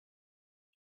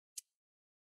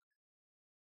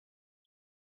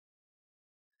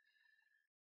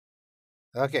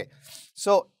 Okay,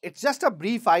 so it's just a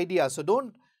brief idea. So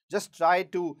don't just try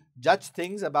to judge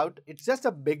things about it's just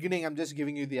a beginning. I'm just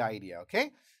giving you the idea.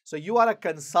 Okay, so you are a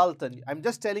consultant. I'm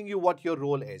just telling you what your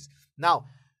role is. Now,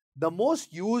 the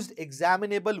most used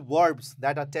examinable verbs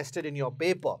that are tested in your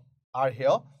paper are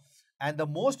here, and the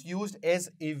most used is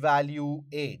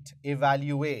evaluate,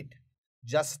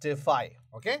 justify.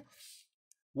 Okay,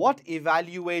 what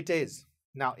evaluate is?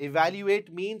 Now,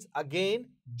 evaluate means again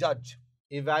judge.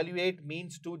 Evaluate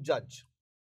means to judge.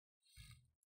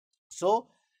 So,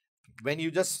 when you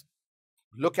just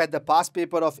look at the past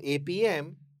paper of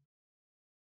APM,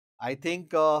 I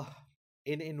think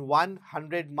in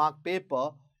 100-mark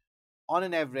paper, on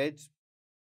an average,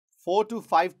 4 to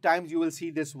 5 times you will see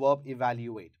this verb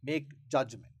evaluate, make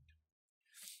judgment.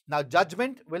 Now,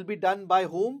 judgment will be done by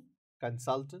whom?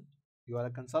 Consultant. You are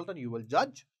a consultant, you will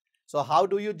judge. So, how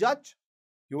do you judge?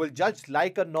 You will judge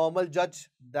like a normal judge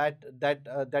that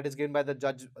is given by the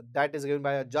judge, that is given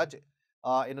by a judge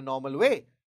in a normal way.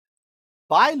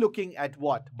 By looking at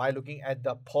what? By looking at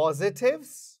the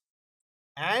positives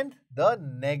and the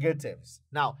negatives.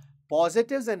 Now,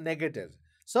 positives and negatives.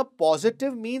 So,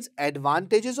 positive means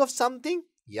advantages of something.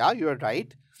 Yeah, you are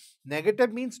right.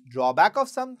 Negative means drawback of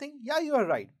something. Yeah, you are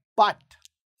right. But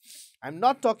I'm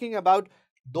not talking about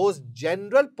those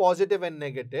general positive and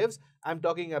negatives. I'm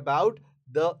talking about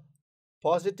the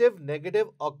positive, negative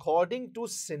according to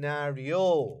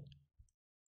scenario.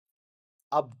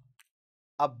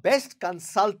 A best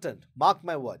consultant, mark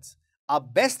my words, a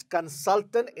best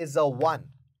consultant is a one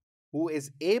who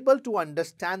is able to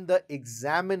understand the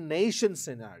examination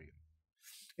scenario.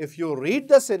 If you read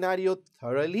the scenario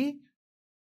thoroughly,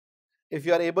 if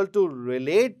you are able to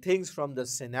relate things from the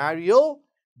scenario,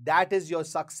 that is your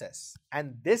success.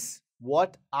 And this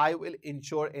what I will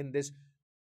ensure in this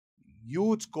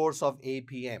huge course of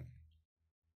APM.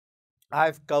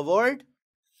 I've covered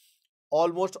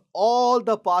almost all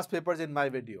the past papers in my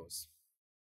videos.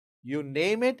 You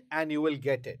name it and you will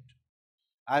get it.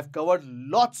 I've covered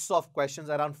lots of questions,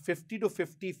 around 50 to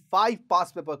 55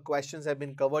 past paper questions have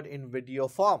been covered in video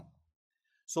form.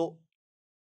 So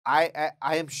I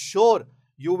am sure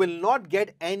you will not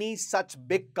get any such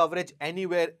big coverage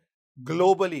anywhere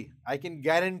globally. I can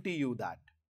guarantee you that,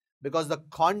 because the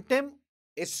content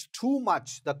is too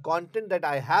much. The content that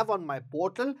I have on my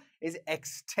portal is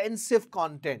extensive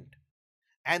content.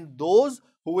 And those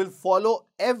who will follow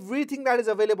everything that is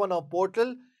available on our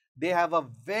portal, they have a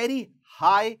very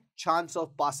high chance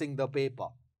of passing the paper.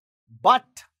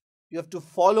 But you have to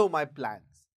follow my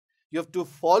plans. You have to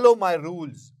follow my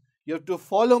rules. You have to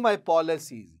follow my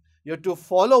policies. You have to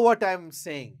follow what I am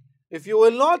saying. If you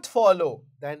will not follow,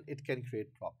 then it can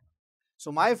create problems.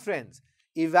 So my friends,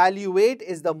 evaluate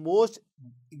is the most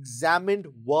examined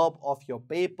verb of your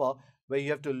paper, where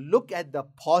you have to look at the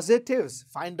positives,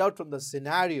 find out from the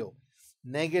scenario,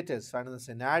 negatives, find out the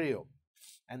scenario,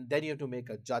 and then you have to make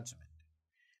a judgment.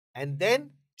 And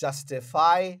then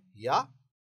justify, yeah.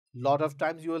 Lot of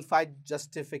times you will find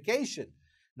justification.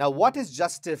 Now, what is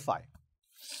justify?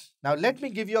 Now, let me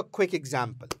give you a quick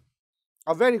example,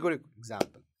 a very good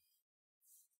example.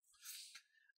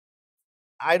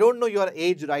 I don't know your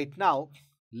age right now.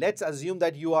 Let's assume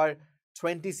that you are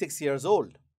 26 years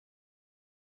old.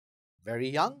 Very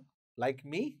young, like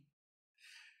me.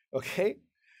 Okay.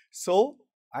 So,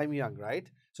 I'm young, right?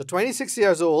 So, 26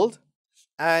 years old,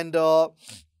 and you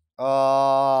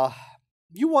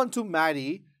want to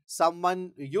marry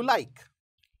someone you like.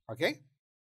 Okay.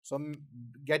 So,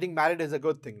 getting married is a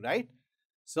good thing, right?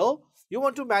 So, you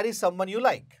want to marry someone you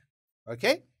like.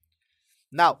 Okay.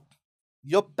 Now,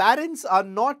 your parents are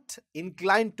not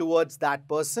inclined towards that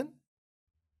person.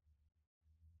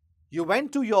 You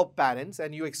went to your parents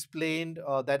and you explained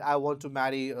that I want to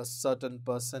marry a certain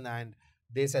person, and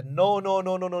they said, no, no,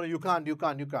 no, no, no, you can't, you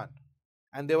can't, you can't.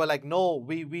 And they were like, no,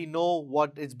 we know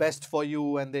what is best for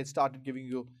you, and they started giving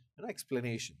you,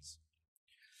 explanations.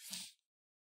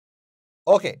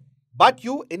 Okay, but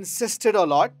you insisted a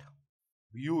lot.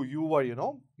 You were,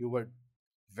 you were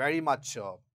very much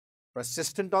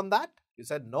persistent on that. You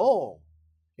said, no,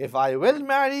 if I will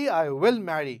marry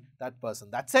that person.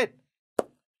 That's it.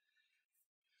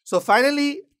 So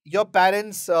finally, your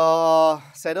parents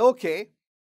said, okay,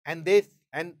 and they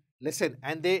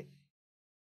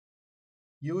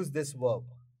use this verb,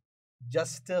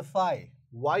 justify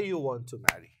why you want to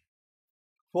marry.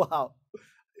 Wow.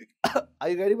 Are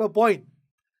you getting my point?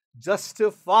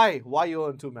 Justify why you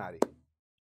want to marry.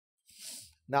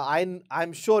 Now,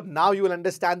 I'm sure now you will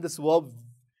understand this verb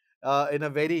in a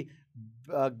very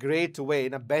great way,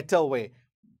 in a better way,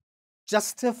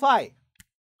 justify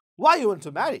why you want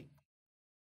to marry.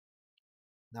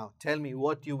 Now, tell me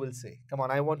what you will say. Come on,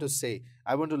 I want to say.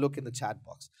 I want to look in the chat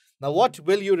box. Now, what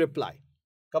will you reply?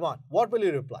 Come on, what will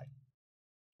you reply?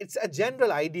 It's a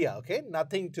general idea, okay?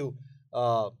 Nothing to,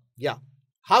 yeah.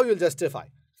 How you'll justify?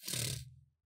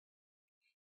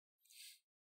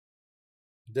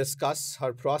 Discuss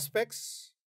her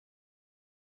prospects.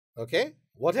 Okay.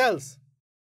 What else?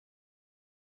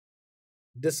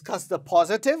 Discuss the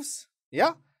positives.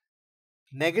 Yeah.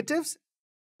 Negatives.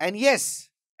 And yes,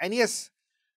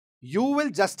 you will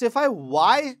justify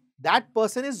why that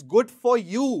person is good for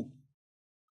you.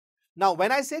 Now,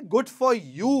 when I say good for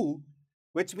you,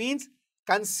 which means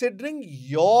considering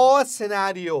your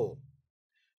scenario,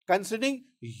 considering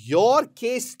your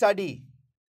case study,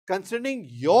 considering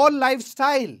your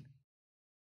lifestyle,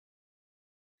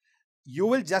 you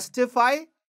will justify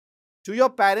to your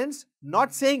parents,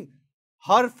 not saying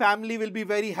her family will be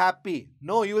very happy.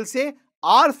 No, you will say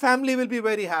our family will be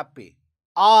very happy.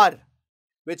 Our,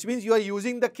 which means you are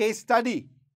using the case study,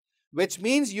 which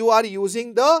means you are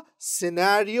using the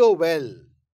scenario well.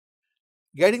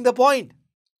 Getting the point?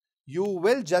 You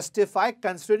will justify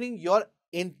considering your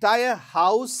entire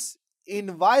house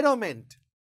environment.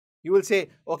 You will say,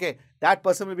 okay, that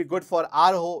person will be good for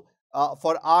our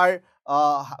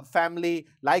family,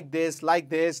 like this, like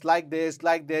this, like this,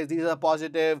 like this. These are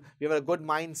positive. We have a good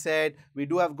mindset. We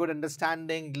do have good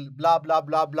understanding. Blah, blah,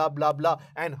 blah, blah, blah, blah.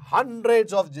 And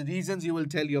hundreds of reasons you will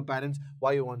tell your parents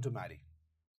why you want to marry.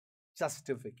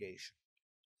 Justification.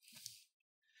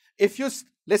 If you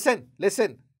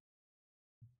listen.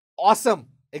 Awesome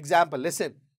example.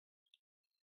 Listen.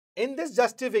 In this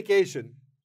justification,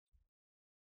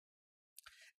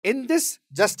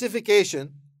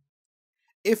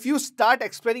 if you start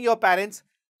explaining your parents,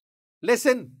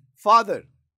 listen, father,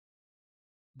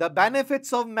 the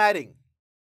benefits of marrying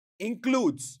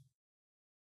includes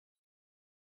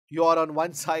you are on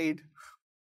one side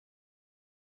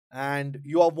and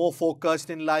you are more focused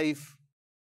in life,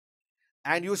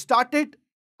 and you started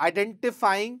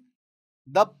identifying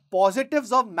the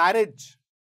positives of marriage.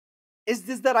 Is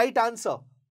this the right answer?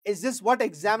 Is this what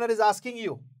examiner is asking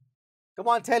you? Come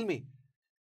on, tell me.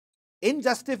 In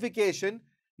justification,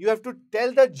 you have to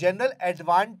tell the general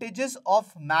advantages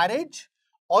of marriage,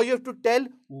 or you have to tell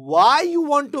why you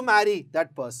want to marry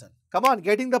that person. Come on,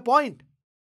 getting the point?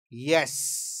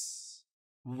 Yes.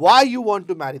 Why you want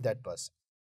to marry that person.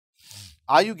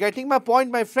 Are you getting my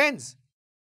point, my friends?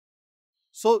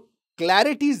 So,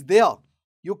 clarity is there.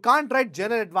 You can't write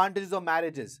general advantages of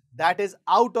marriages. That is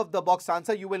out of the box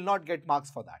answer. You will not get marks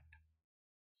for that.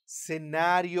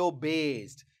 Scenario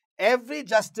based. Every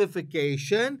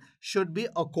justification should be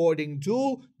according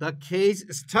to the case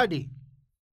study.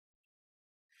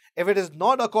 If it is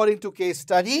not according to case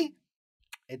study,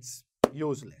 it's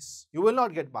useless. You will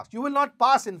not get marks. You will not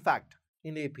pass, in fact,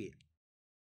 in APM.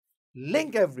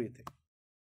 Link everything.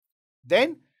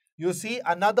 Then you see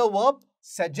another verb,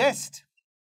 suggest.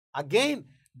 Again,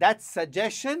 that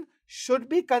suggestion should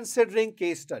be considering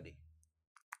case study.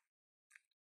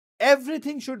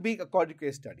 Everything should be according to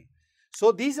case study.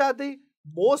 So these are the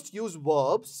most used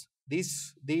verbs,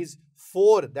 these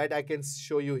four that I can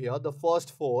show you here, the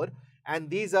first four, and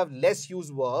these are less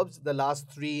used verbs, the last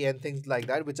three and things like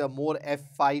that, which are more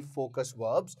F5 focused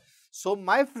verbs. So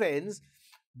my friends,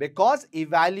 because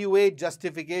evaluate,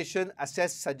 justification,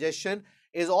 assess, suggestion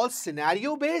is all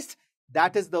scenario based,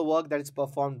 that is the work that is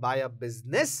performed by a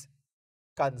business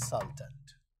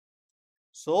consultant.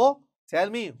 So tell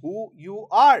me who you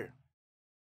are.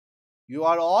 You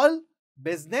are all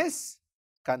business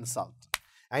consultant.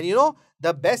 And you know,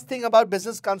 the best thing about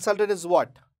business consultant is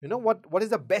what? You know what is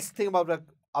the best thing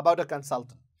about a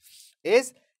consultant?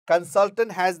 Is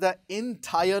consultant has the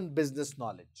entire business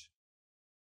knowledge.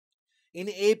 In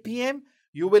APM,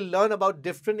 you will learn about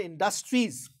different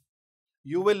industries.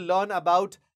 You will learn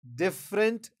about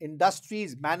different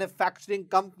industries, manufacturing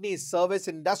companies, service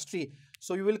industry.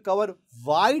 So you will cover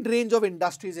wide range of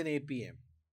industries in APM.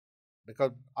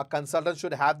 Because a consultant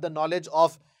should have the knowledge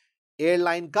of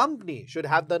airline company, should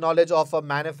have the knowledge of a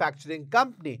manufacturing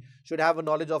company, should have a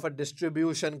knowledge of a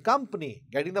distribution company.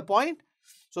 Getting the point?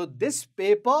 So this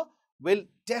paper will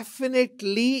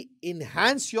definitely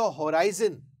enhance your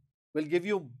horizon, will give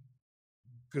you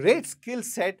great skill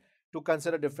set to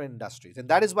consider different industries. And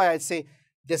that is why I say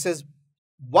this is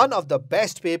one of the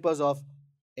best papers of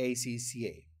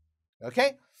ACCA.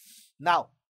 Okay? Now,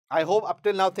 I hope up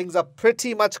till now things are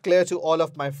pretty much clear to all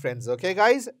of my friends. Okay,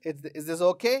 guys? Is this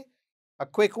okay? A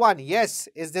quick one. Yes.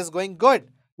 Is this going good?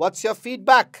 What's your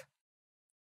feedback?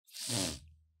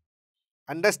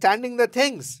 Understanding the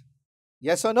things?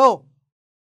 Yes or no?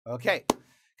 Okay.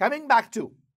 Coming back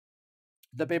to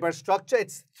the paper structure,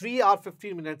 it's 3 hour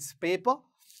 15 minutes paper.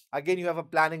 Again, you have a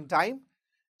planning time.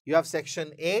 You have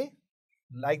section A,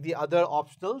 like the other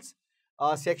optionals.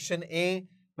 Section A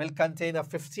will contain a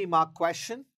 50-mark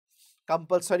question,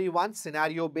 compulsory one,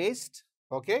 scenario based.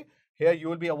 Okay, here you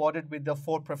will be awarded with the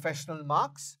 4 professional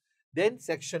marks. Then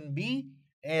section B,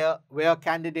 where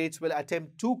candidates will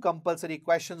attempt 2 compulsory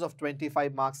questions of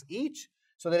 25 marks each.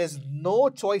 So there is no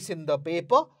choice in the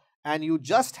paper, and you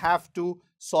just have to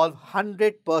solve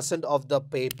 100% of the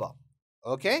paper.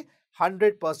 Okay,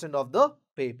 100% of the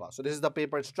paper. So this is the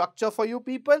paper structure for you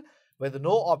people with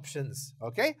no options.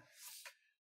 Okay.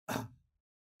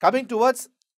 Coming towards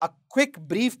a quick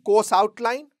brief course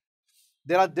outline.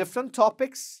 There are different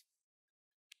topics.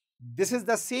 This is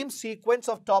the same sequence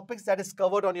of topics that is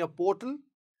covered on your portal.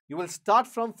 You will start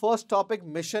from first topic,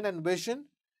 mission and vision.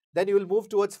 Then you will move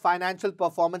towards financial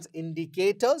performance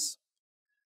indicators.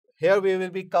 Here we will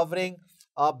be covering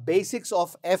basics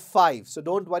of F5. So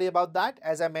don't worry about that.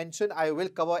 As I mentioned, I will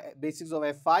cover basics of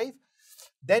F5.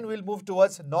 Then we'll move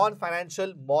towards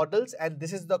non-financial models, and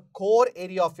this is the core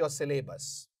area of your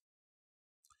syllabus.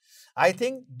 I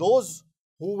think those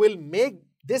who will make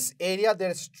this area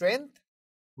their strength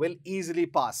will easily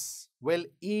pass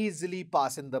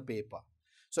in the paper.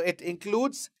 So it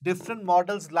includes different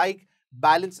models like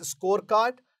balanced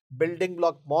scorecard, building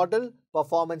block model,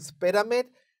 performance pyramid.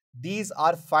 These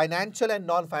are financial and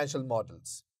non-financial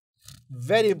models.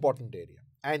 Very important area.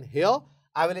 And here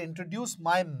I will introduce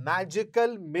my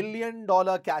magical $1 million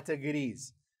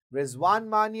categories. Rizwan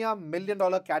Maniya $1 million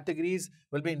categories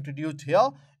will be introduced here,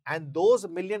 and those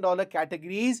 $1 million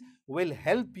categories will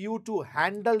help you to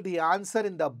handle the answer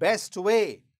in the best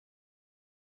way.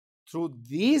 Through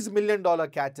these $1 million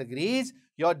categories,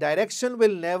 your direction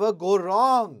will never go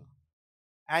wrong,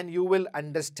 and you will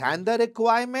understand the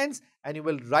requirements and you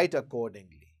will write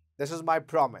accordingly. This is my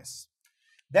promise.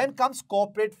 Then comes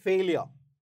corporate failure.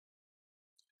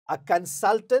 A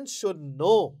consultant should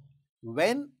know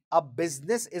when a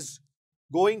business is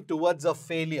going towards a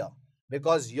failure,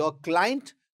 because your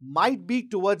client might be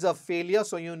towards a failure.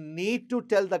 So you need to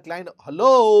tell the client,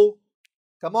 hello,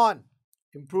 come on,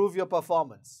 improve your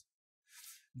performance.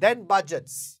 Then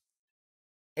budgets.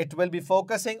 It will be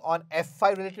focusing on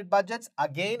F5 related budgets.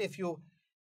 Again, if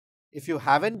you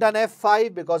haven't done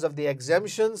F5 because of the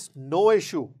exemptions, no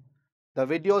issue. The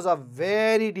videos are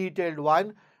very detailed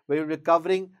one. We will be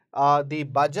covering the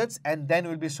budgets, and then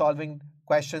we'll be solving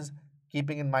questions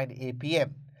keeping in mind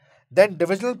APM. Then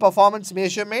divisional performance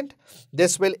measurement.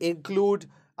 This will include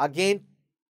again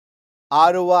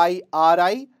ROI,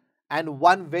 RI, and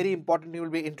one very important will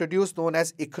be introduced known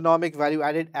as economic value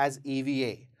added as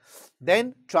EVA.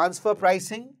 Then transfer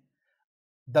pricing.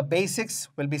 The basics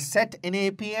will be set in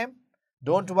APM.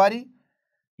 Don't worry.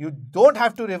 You don't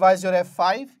have to revise your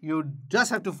F5. You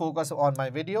just have to focus on my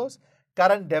videos.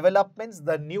 Current developments,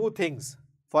 the new things.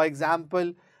 For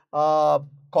example,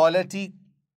 quality.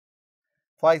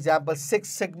 For example, Six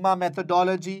Sigma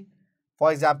methodology.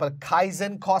 For example,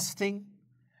 Kaizen costing.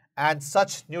 And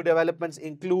such new developments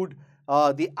include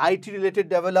the IT-related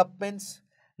developments,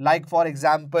 like for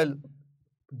example,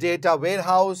 data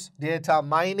warehouse, data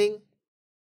mining.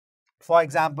 For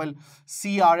example,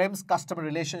 CRMs, customer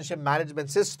relationship management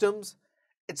systems.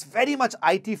 It's very much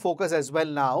IT focus as well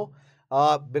now,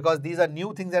 because these are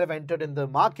new things that have entered in the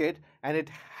market, and it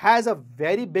has a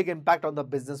very big impact on the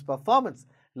business performance,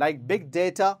 like big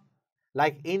data,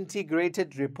 like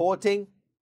integrated reporting,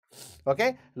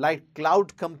 okay, like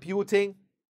cloud computing,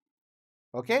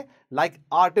 okay, like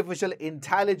artificial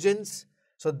intelligence.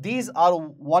 So these are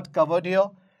what covered here.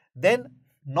 Then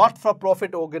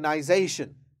not-for-profit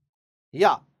organization.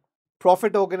 Yeah,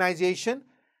 profit organization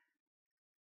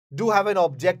do have an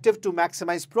objective to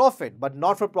maximize profit, but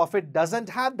not-for-profit doesn't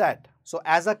have that. So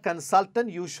as a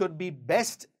consultant, you should be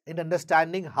best in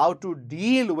understanding how to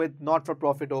deal with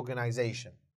not-for-profit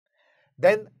organization.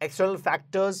 Then external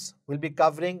factors will be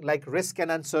covering like risk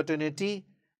and uncertainty,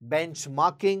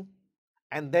 benchmarking,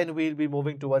 and then we'll be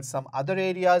moving towards some other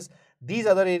areas. These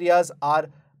other areas are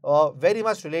very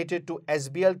much related to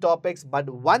SBL topics, but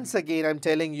once again, I'm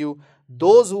telling you,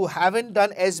 those who haven't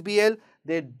done SBL,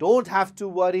 they don't have to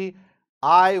worry.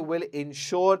 I will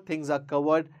ensure things are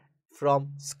covered from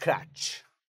scratch,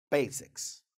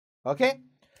 basics. Okay,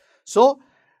 so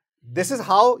this is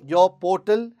how your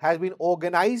portal has been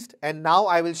organized, and now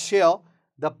I will share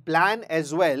the plan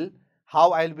as well,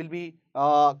 how I will be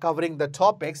covering the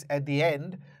topics at the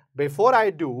end. Before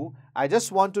I do, I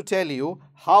just want to tell you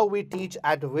how we teach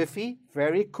at Wi-Fi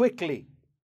very quickly.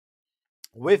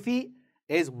 Wi-Fi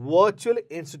is Virtual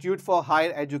Institute for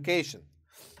Higher Education.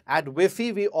 At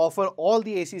WIFI, we offer all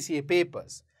the ACCA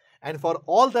papers. And for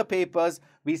all the papers,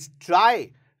 we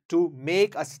try to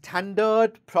make a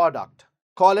standard product.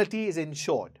 Quality is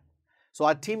ensured. So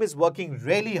our team is working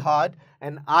really hard,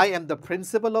 and I am the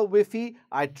principal of WIFI.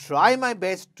 I try my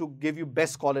best to give you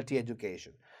best quality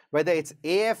education. Whether it's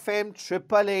AFM,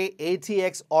 AAA,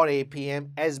 ATX or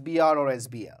APM, SBR or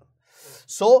SBL.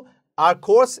 So our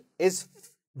course is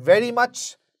very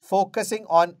much focusing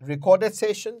on recorded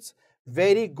sessions,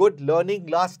 very good learning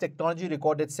glass technology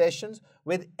recorded sessions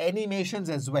with animations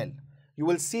as well. You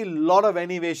will see a lot of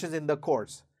animations in the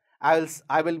course.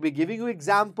 I will be giving you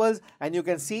examples and you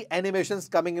can see animations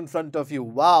coming in front of you.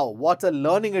 Wow, what a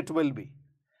learning it will be.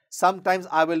 Sometimes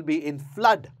I will be in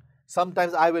flood.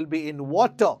 Sometimes I will be in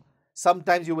water.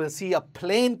 Sometimes you will see a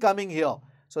plane coming here.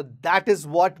 So that is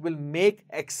what will make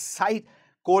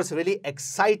course really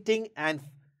exciting and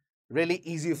really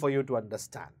easy for you to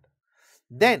understand.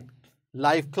 Then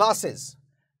live classes,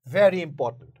 very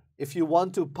important. If you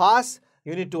want to pass,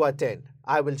 you need to attend.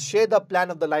 I will share the plan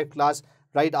of the live class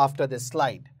right after this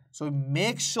slide. So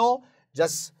make sure,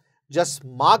 just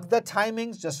mark the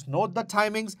timings, just note the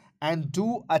timings and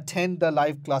do attend the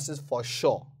live classes for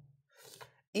sure.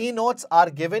 E-notes are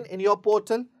given in your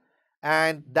portal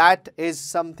and that is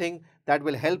something that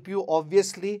will help you.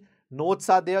 Obviously, notes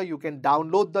are there. You can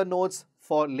download the notes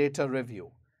for later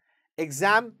review.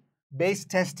 Exam-based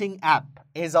testing app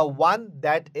is a one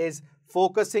that is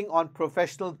focusing on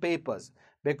professional papers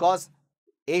because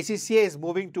ACCA is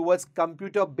moving towards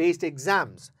computer-based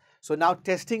exams. So now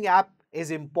testing app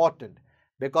is important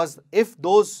because if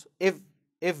those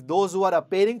who are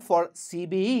appearing for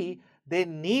CBE, they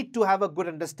need to have a good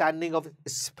understanding of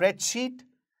spreadsheet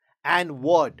and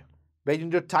Word where you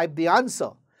need to type the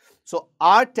answer. So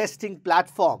our testing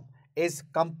platform is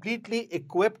completely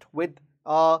equipped with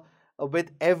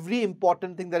every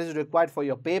important thing that is required for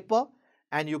your paper.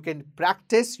 And you can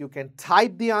practice, you can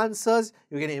type the answers,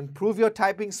 you can improve your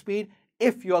typing speed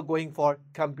if you are going for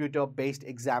computer-based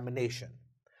examination.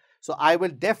 So I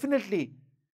will definitely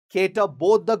cater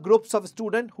both the groups of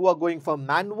students who are going for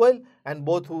manual and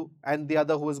the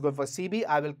other who is going for CB.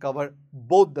 I will cover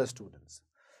both the students.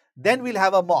 Then we'll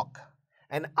have a mock.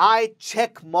 And I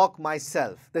check mock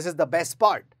myself. This is the best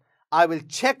part. I will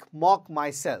check mock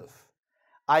myself.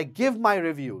 I give my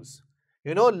reviews.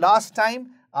 You know, last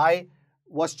time I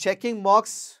was checking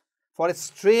mocks for a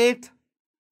straight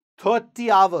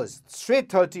 30 hours,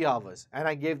 and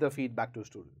I gave the feedback to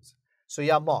students. So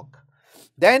yeah, mock.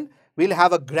 Then we'll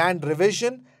have a grand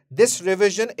revision. This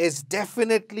revision is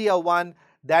definitely a one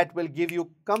that will give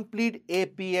you complete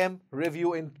APM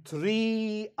review in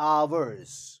 3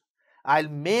 hours. I'll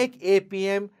make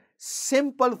APM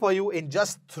simple for you in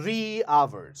just 3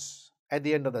 hours at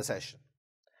the end of the session.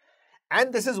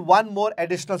 And this is one more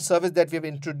additional service that we have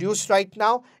introduced right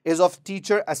now is of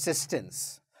teacher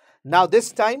assistance. Now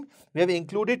this time we have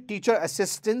included teacher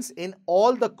assistance in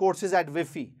all the courses at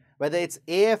WIFI, whether it's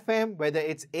AFM, whether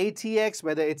it's ATX,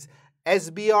 whether it's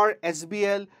SBR,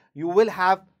 SBL, you will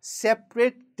have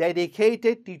separate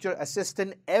dedicated teacher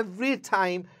assistant every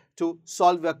time to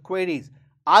solve your queries.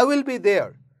 I will be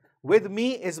there. With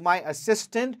me is my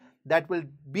assistant that will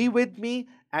be with me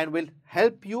and will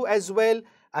help you as well.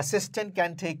 Assistant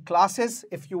can take classes.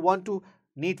 If you want to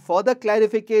need further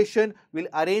clarification, we'll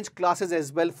arrange classes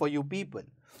as well for you people.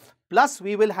 Plus,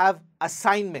 we will have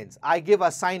assignments. I give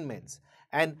assignments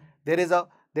and there is a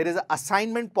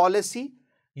assignment policy.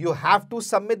 You have to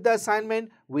submit the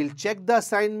assignment. We'll check the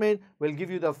assignment. We'll give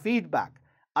you the feedback.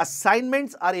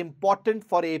 Assignments are important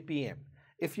for APM.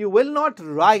 If you will not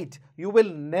write, you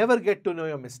will never get to know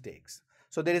your mistakes.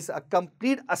 So there is a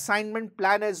complete assignment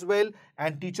plan as well,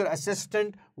 and teacher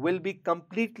assistant will be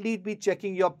completely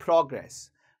checking your progress.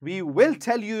 We will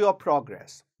tell you your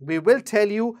progress. We will tell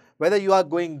you whether you are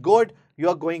going good, you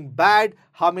are going bad,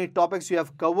 how many topics you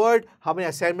have covered, how many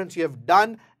assignments you have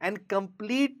done, and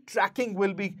complete tracking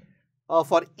will be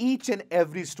for each and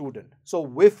every student. So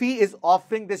WIFI is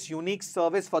offering this unique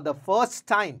service for the first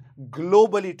time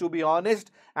globally, to be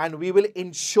honest, and we will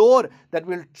ensure that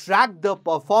we'll track the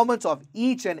performance of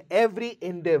each and every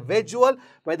individual,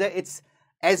 whether it's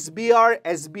SBR,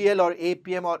 SBL or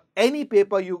APM or any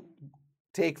paper you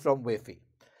take from WIFI.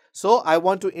 So I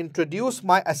want to introduce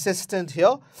my assistant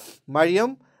here.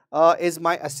 Mariam is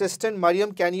my assistant.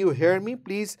 Mariam, can you hear me?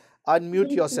 Please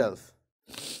unmute yourself.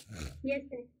 Yes,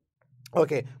 sir.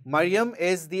 Okay, Mariam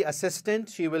is the assistant.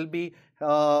 She will be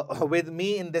with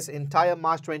me in this entire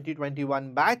March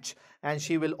 2021 batch, and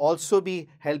she will also be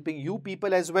helping you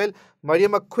people as well.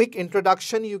 Mariam, a quick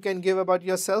introduction you can give about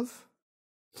yourself.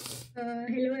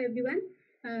 Hello, everyone.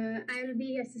 I'll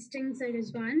be assisting Sir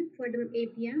Rizwan for the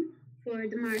APM for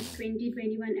the March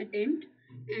 2021 attempt,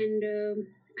 and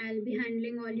I'll be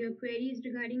handling all your queries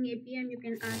regarding APM. You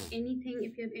can ask anything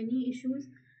if you have any issues,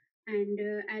 and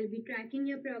I'll be tracking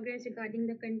your progress regarding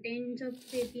the contents of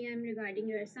APM, regarding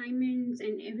your assignments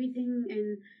and everything,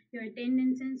 and your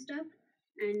attendance and stuff.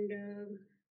 And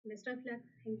best of luck.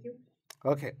 Thank you.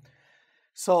 Okay.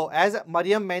 So as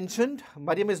Mariam mentioned,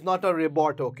 Mariam is not a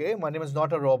robot, okay? Mariam is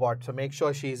not a robot, so make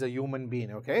sure she is a human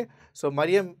being, okay? So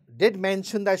Mariam did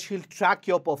mention that she'll track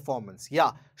your performance.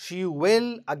 Yeah, she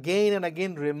will again and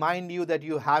again remind you that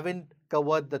you haven't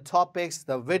covered the topics,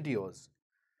 the videos.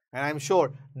 And I'm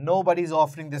sure nobody's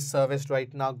offering this service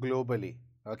right now globally.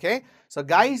 Okay, so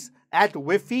guys, at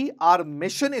Wi-Fi, our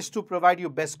mission is to provide you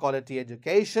best quality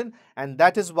education, and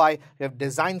that is why we have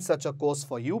designed such a course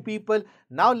for you people.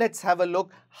 Now let's have a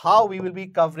look how we will be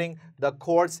covering the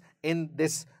course in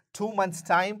this 2 months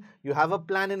time. You have a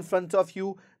plan in front of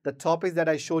you. The topics that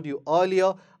I showed you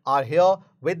earlier are here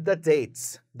with the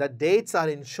dates. The dates are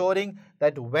ensuring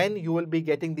that when you will be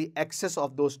getting the access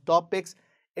of those topics.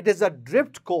 It is a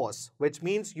drift course, which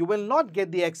means you will not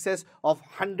get the access of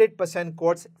 100%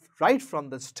 course right from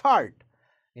the start.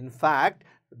 In fact,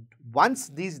 once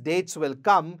these dates will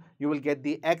come, you will get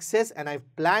the access, and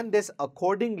I've planned this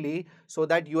accordingly so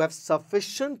that you have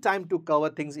sufficient time to cover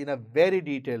things in a very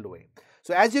detailed way.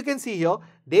 So as you can see here,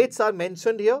 dates are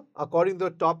mentioned here according to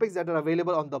the topics that are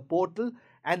available on the portal,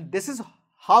 and this is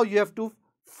how you have to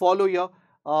follow your,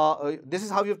 this is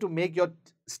how you have to make your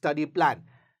study plan.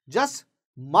 Just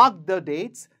mark the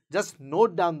dates, just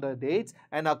note down the dates,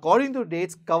 and according to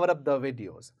dates, cover up the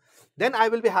videos. Then I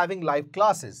will be having live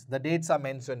classes. The dates are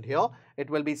mentioned here. It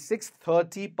will be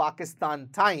 6:30 Pakistan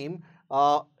time,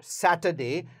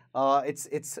 Saturday.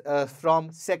 It's from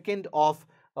 2nd of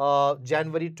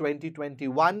January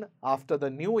 2021. After the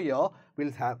new year,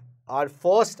 we'll have our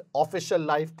first official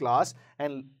live class,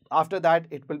 and after that,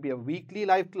 it will be a weekly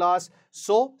live class.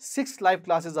 So 6 live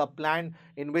classes are planned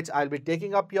in which I'll be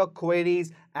taking up your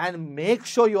queries, and make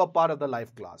sure you are part of the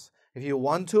live class. If you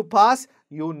want to pass,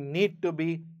 you need to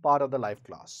be part of the live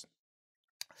class.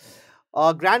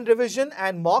 Grand revision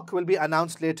and mock will be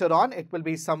announced later on. It will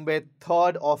be somewhere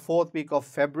 3rd or 4th week of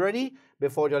February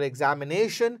before your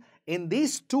examination. In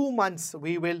these 2 months,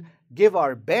 we will give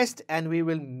our best, and we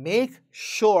will make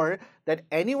sure that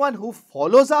anyone who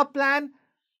follows our plan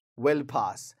will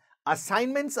pass.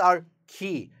 Assignments are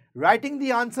key. Writing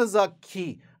the answers are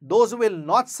key. Those who will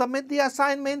not submit the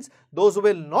assignments, those who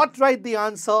will not write the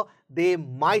answer, they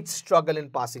might struggle in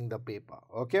passing the paper.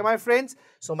 Okay, my friends?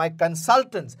 So my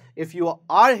consultants, if you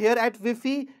are here at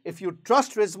Wi-Fi, if you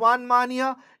trust Rizwan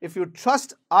Maniya, if you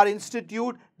trust our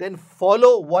institute, then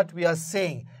follow what we are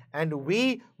saying, and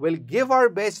we will give our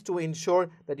best to ensure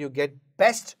that you get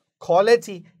best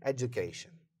quality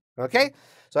education. Okay?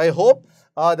 So I hope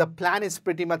the plan is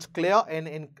pretty much clear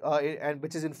and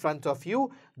which is in front of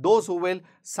you. Those who will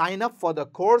sign up for the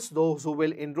course, those who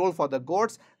will enroll for the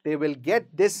course, they will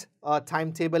get this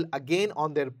timetable again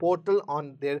on their portal,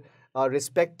 on their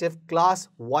respective class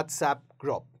WhatsApp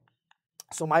group.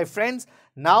 So my friends,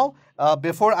 now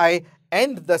before I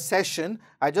end the session,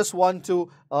 I just want to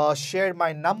share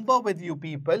my number with you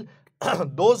people.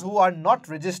 Those who are not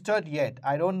registered yet,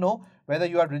 I don't know whether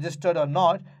you are registered or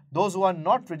not. Those who are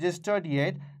not registered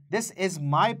yet, this is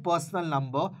my personal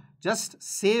number. Just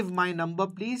save my number,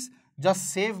 please.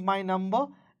 Just save my number,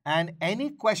 and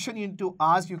any question you need to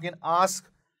ask, you can ask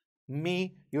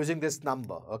me using this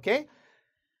number, okay?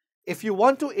 If you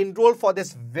want to enroll for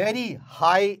this very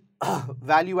high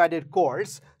value-added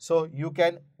course, so you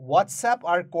can WhatsApp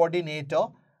our coordinator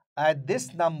at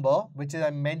this number, which is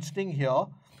I'm mentioning here,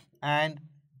 and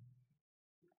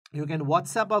you can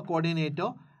WhatsApp our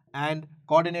coordinator, and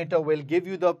coordinator will give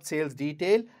you the sales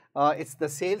detail. It's the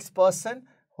salesperson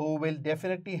who will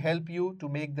definitely help you to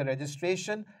make the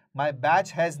registration. My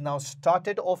batch has now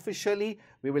started officially.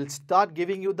 We will start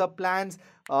giving you the plans.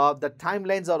 The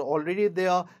timelines are already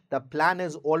there. The plan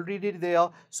is already there.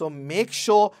 So make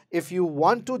sure, if you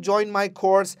want to join my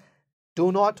course,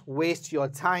 do not waste your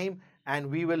time, and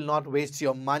we will not waste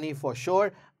your money for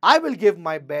sure. I will give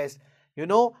my best. You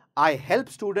know, I help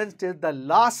students till the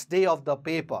last day of the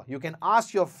paper. You can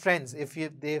ask your friends if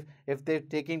they've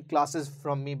taken classes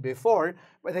from me before,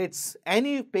 whether it's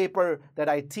any paper that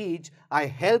I teach, I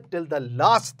help till the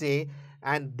last day,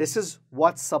 and this is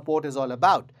what support is all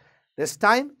about. This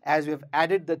time, as we've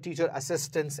added the teacher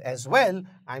assistants as well,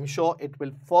 I'm sure it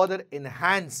will further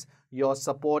enhance your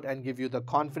support and give you the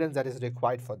confidence that is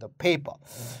required for the paper.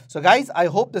 So guys, I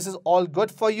hope this is all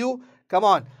good for you. Come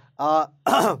on.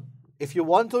 If you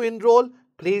want to enroll,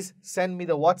 please send me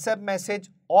the WhatsApp message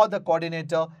or the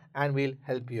coordinator and we'll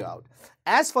help you out.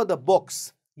 As for the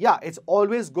books, yeah, it's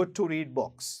always good to read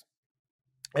books.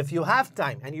 If you have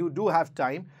time, and you do have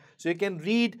time, so you can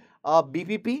read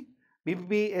BPP.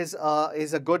 BPP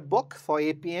is a good book for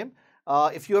APM.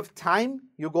 If you have time,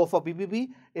 you go for BPP.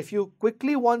 If you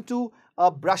quickly want to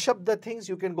brush up the things,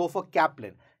 you can go for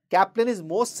Kaplan. Kaplan is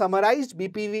more summarized.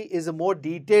 BPP is a more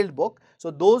detailed book.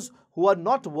 So those who are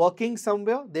not working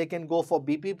somewhere, they can go for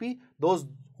BPP. Those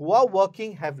who are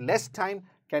working, have less time,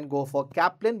 can go for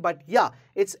Kaplan. But yeah,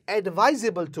 it's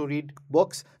advisable to read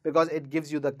books because it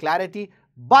gives you the clarity.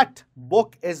 But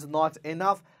book is not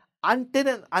enough until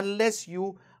and unless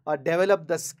you develop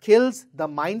the skills, the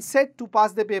mindset to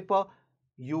pass the paper.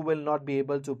 You will not be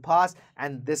able to pass,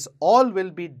 and this all will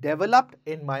be developed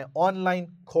in my online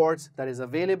course that is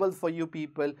available for you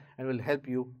people and will help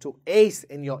you to ace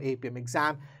in your APM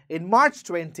exam in March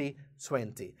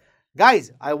 2020.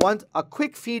 Guys, I want a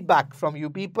quick feedback from you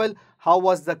people. How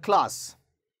was the class?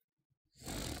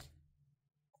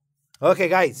 Okay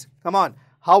guys, come on.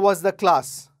 How was the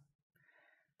class?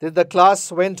 Did the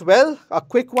class went well? A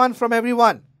quick one from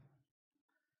everyone.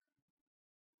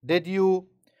 Did you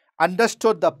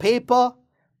understood the paper?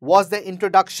 Was the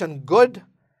introduction good?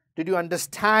 Did you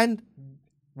understand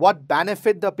what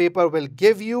benefit the paper will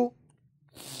give you?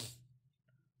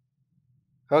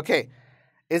 Okay.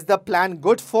 Is the plan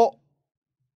good for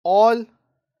all?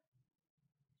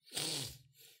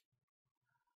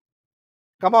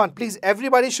 Come on, please.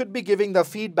 Everybody should be giving the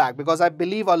feedback because I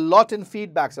believe a lot in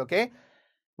feedbacks, okay?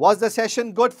 Was the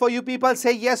session good for you people?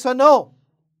 Say yes or no.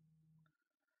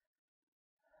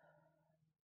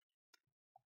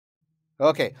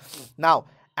 Okay, now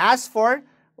as for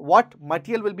what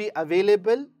material will be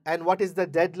available and what is the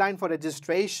deadline for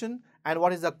registration and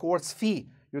what is the course fee,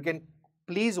 you can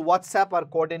please WhatsApp our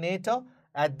coordinator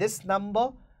at this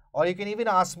number, or you can even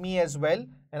ask me as well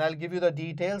and I'll give you the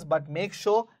details. But make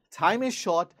sure time is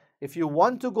short. If you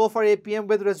want to go for APM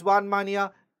with Rizwan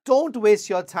Maniya, don't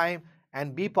waste your time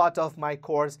and be part of my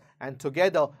course, and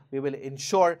together we will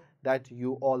ensure that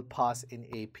you all pass in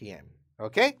APM.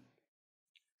 Okay?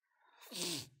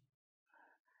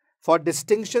 For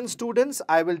distinction students,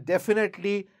 I will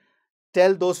definitely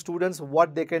tell those students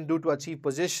what they can do to achieve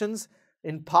positions.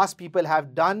 In past, people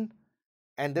have done,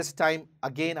 and this time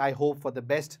again I hope for the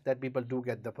best that people do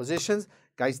get the positions.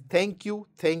 Guys, thank you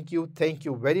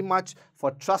very much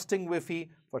for trusting Wi-Fi,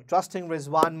 for trusting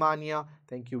Rizwan Maniya.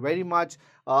 Thank you very much.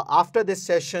 After this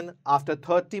session, after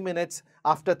 30 minutes,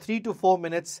 after 3 to 4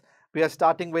 minutes, we are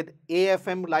starting with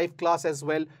AFM live class as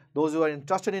well. Those who are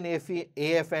interested in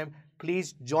AFM,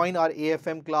 please join our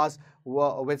AFM class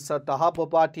with Sir Taha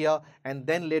Popatia. And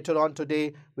then later on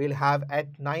today, we'll have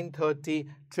at 9:30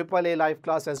 AAA live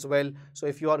class as well. So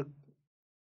if you are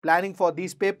planning for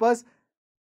these papers,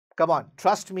 come on,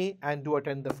 trust me and do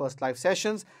attend the first live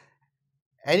sessions.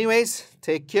 Anyways,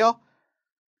 take care.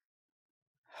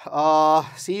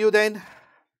 See you then.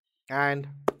 And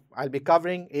I'll be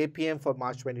covering APM for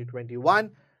March 2021,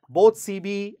 both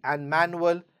CB and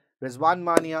manual. Rizwan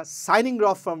Maniya signing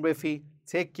off from Rifi.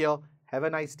 Take care. Have a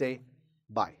nice day.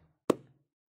 Bye.